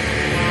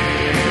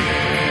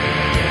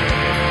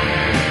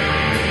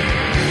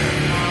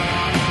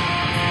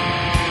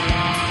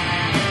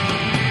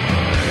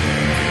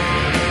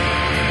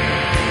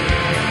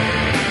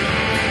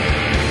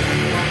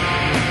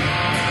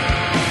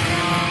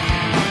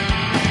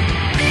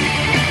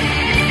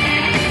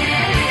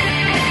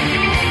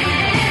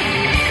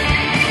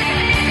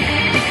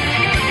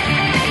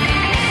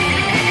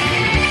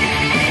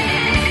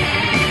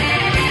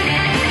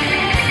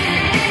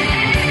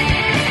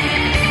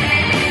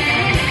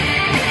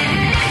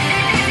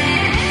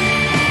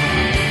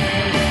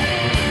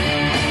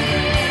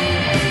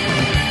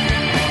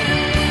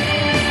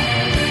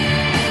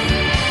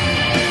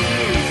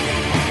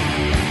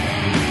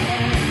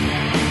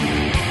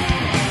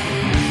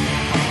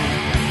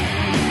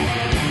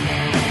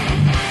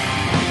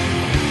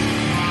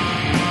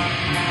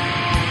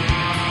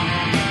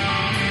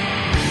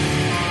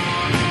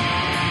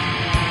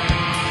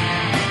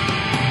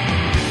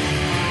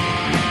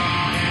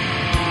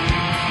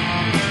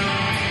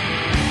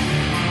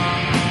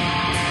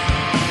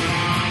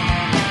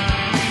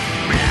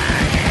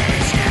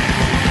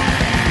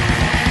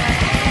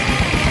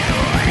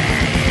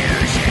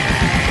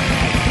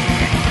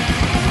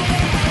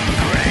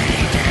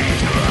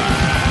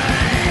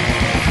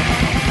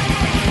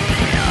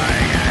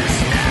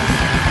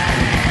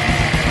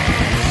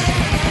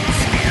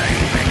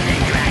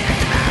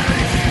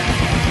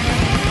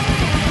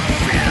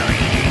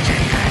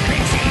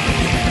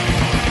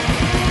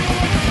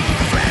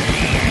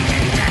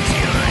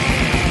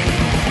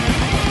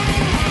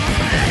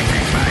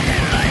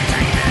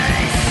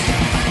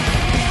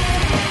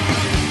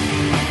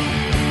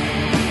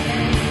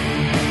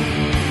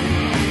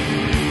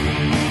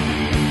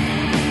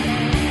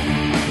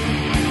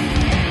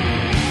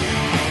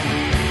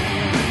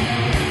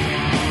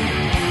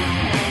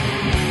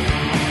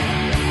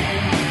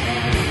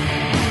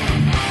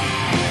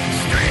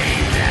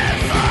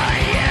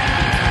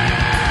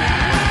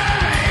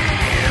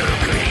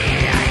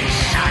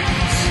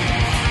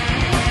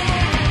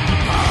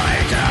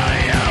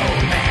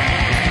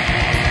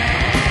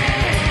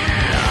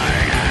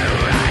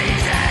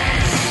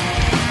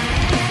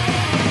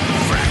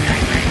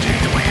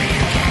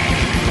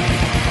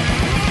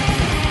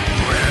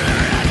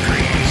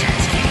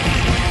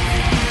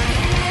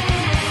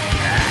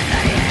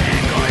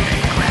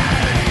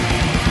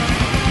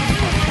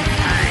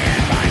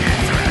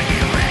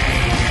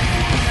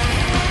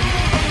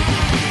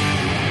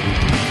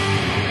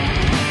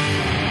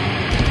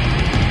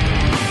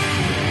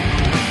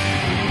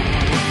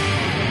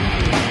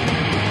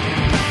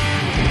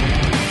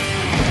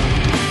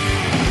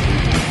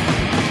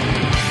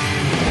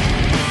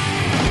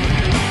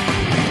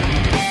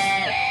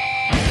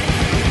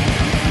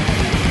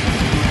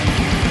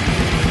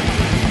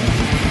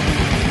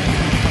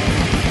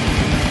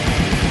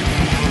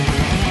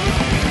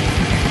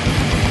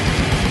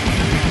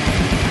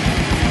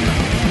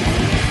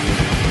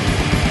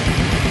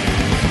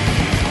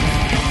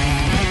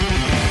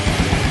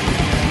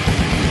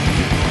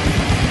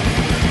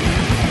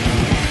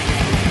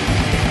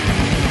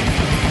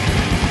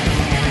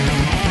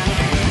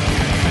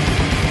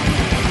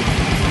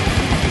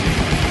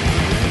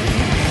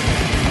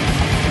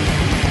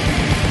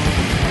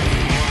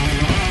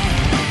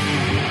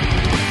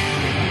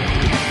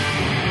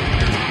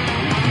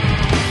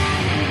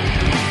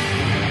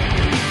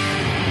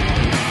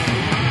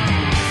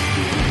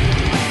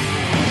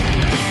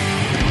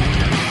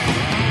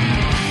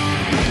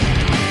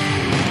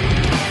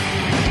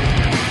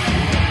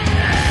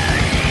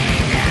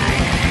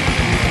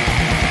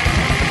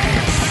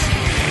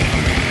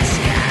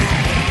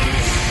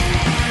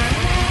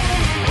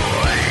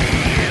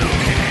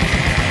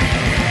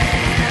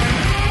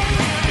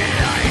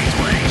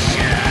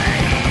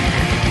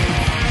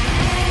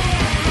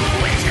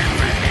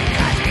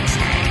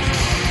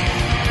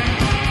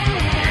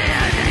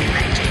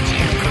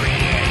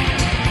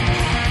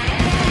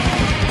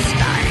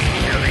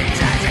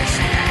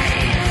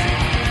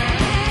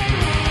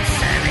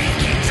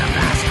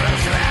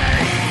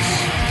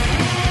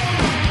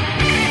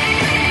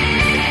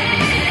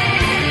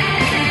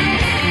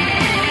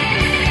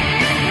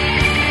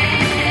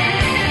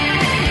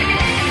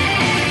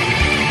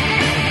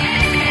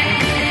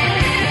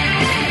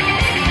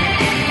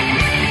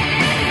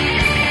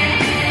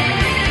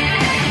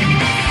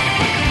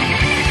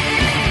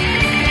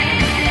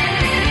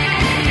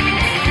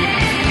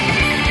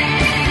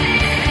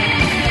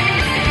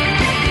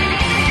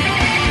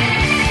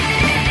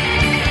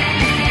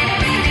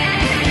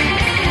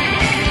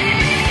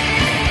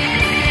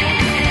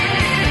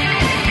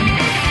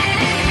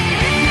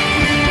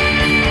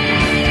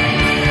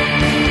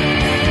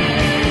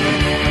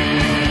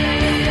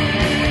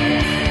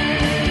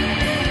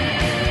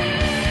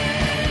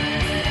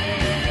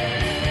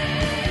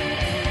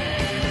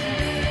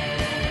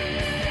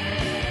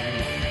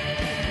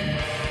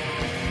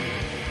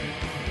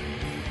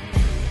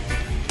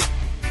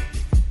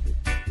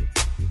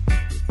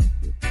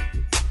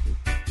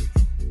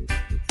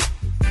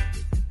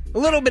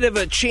 little bit of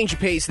a change of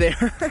pace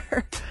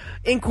there.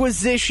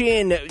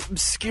 Inquisition,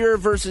 obscure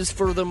versus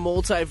for the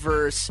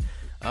multiverse.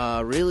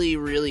 Really,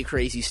 really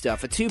crazy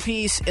stuff. A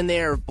two-piece, and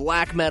they are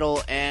black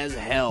metal as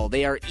hell.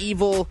 They are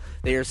evil,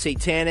 they are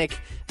satanic,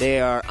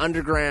 they are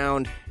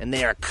underground, and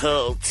they are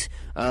cult.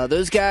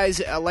 Those guys,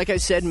 like I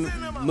said,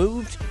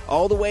 moved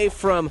all the way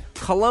from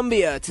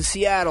Columbia to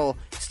Seattle,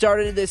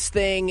 started this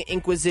thing,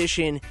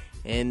 Inquisition,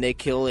 and they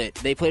kill it.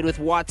 They played with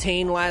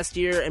Watain last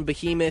year and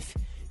Behemoth,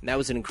 and that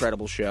was an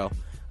incredible show.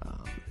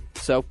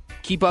 So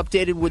keep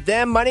updated with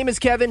them. My name is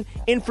Kevin,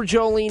 in for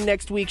Jolene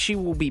next week. She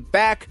will be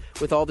back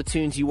with all the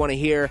tunes you want to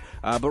hear.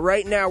 But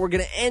right now, we're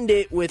going to end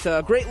it with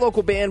a great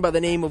local band by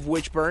the name of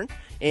Witchburn.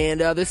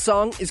 And this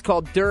song is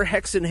called Der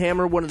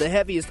Hexenhammer, one of the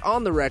heaviest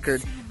on the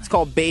record. It's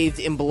called Bathed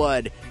in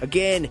Blood.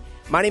 Again,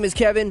 my name is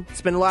Kevin.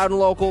 It's been Loud and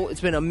Local.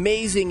 It's been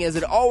amazing, as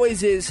it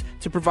always is,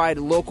 to provide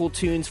local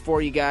tunes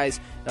for you guys.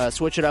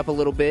 Switch it up a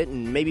little bit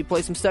and maybe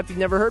play some stuff you've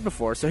never heard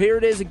before. So here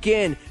it is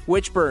again,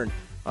 Witchburn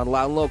on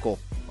Loud and Local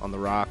on The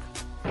Rock.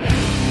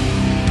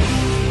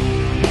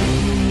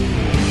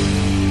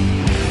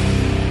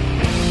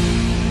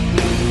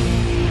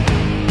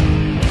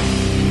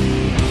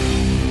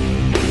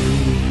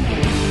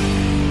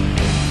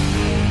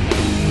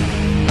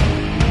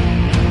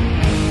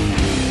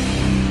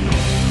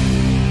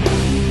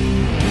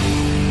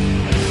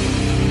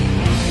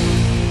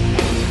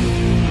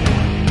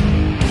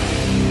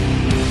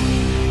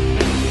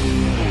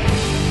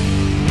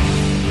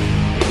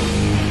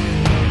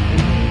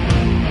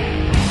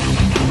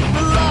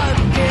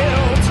 Blood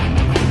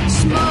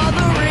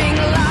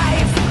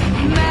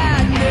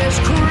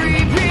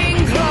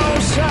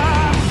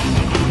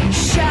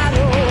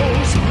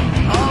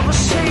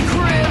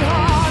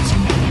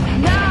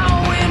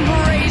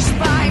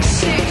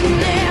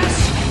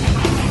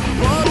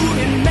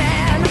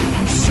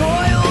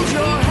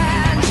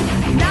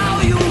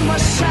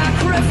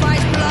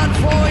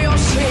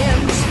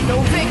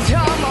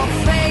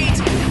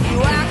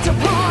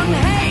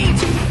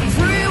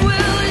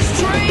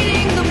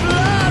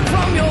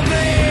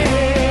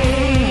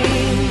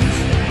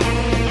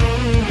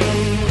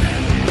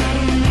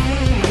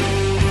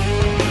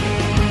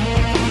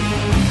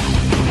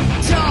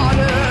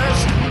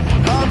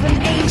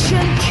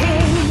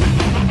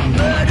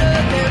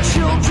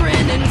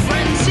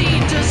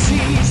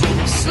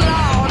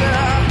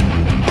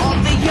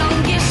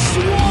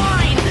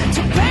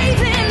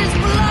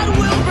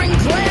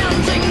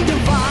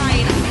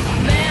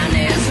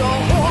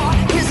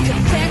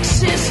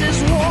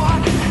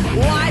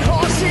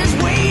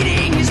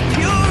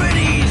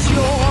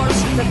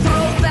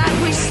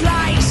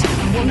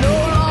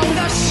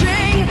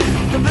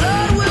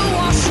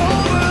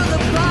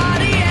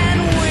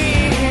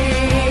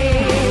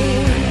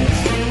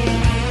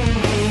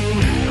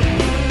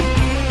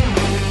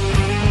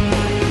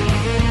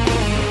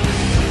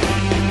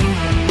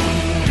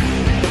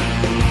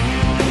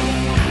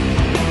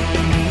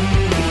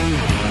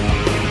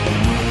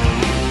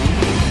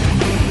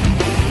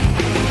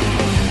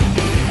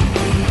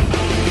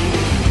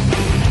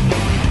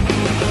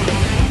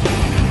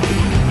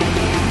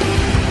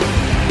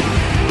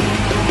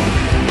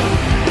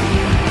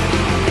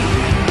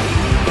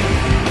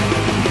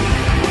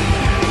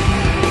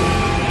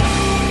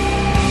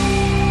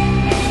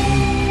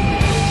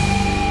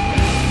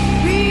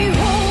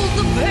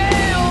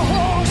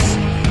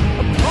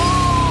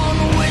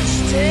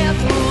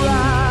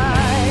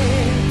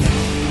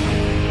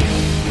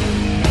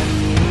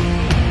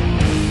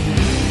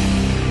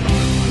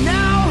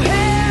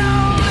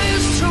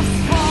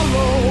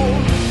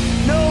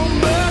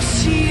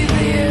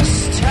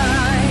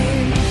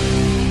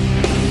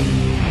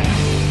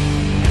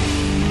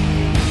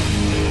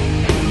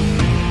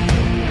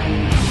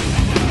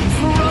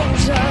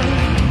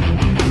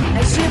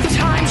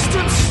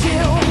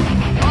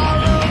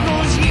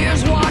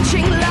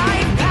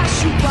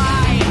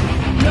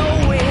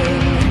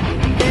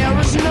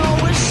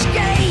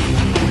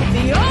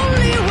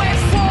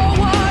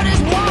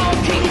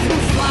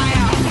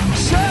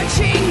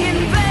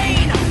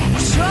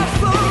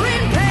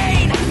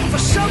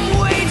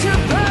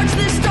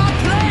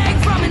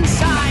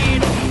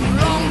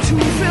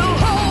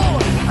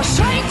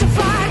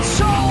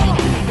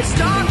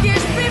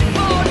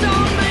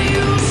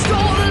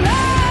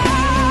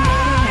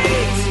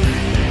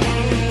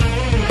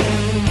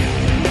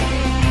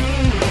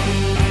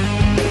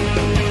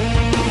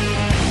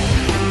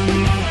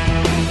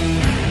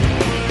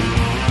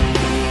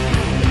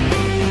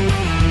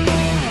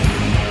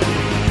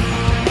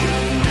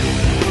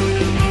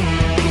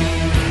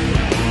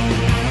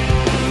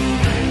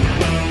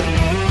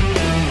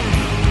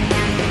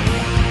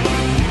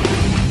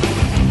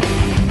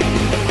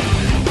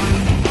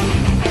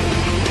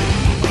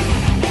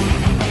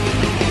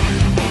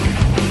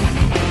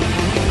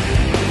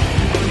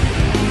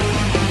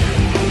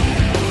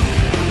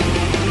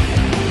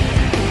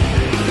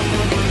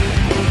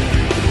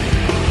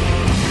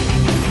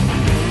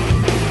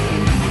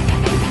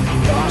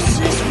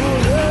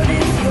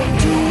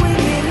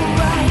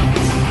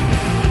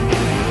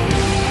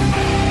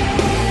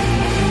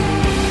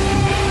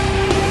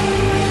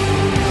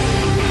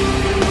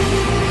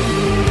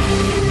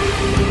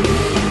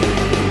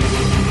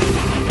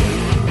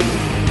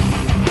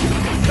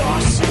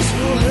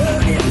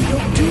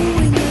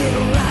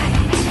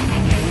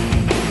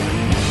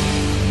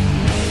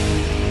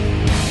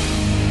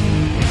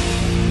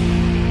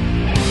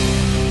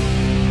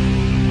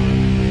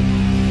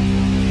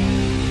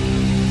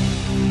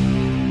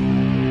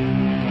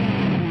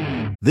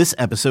This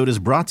episode is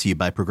brought to you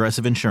by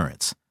Progressive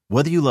Insurance.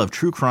 Whether you love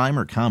true crime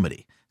or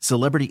comedy,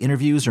 celebrity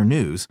interviews or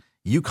news,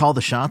 you call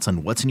the shots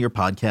on what's in your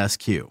podcast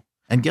queue.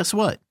 And guess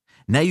what?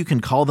 Now you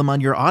can call them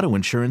on your auto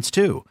insurance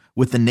too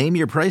with the Name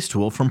Your Price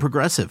tool from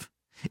Progressive.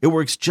 It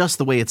works just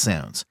the way it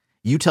sounds.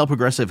 You tell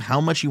Progressive how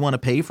much you want to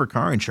pay for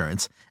car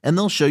insurance, and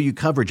they'll show you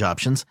coverage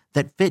options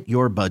that fit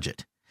your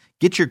budget.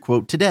 Get your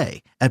quote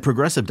today at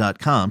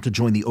Progressive.com to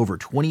join the over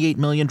 28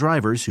 million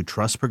drivers who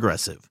trust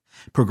Progressive.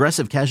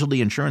 Progressive Casualty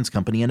Insurance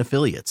Company and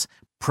Affiliates.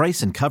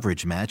 Price and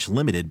coverage match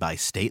limited by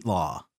state law.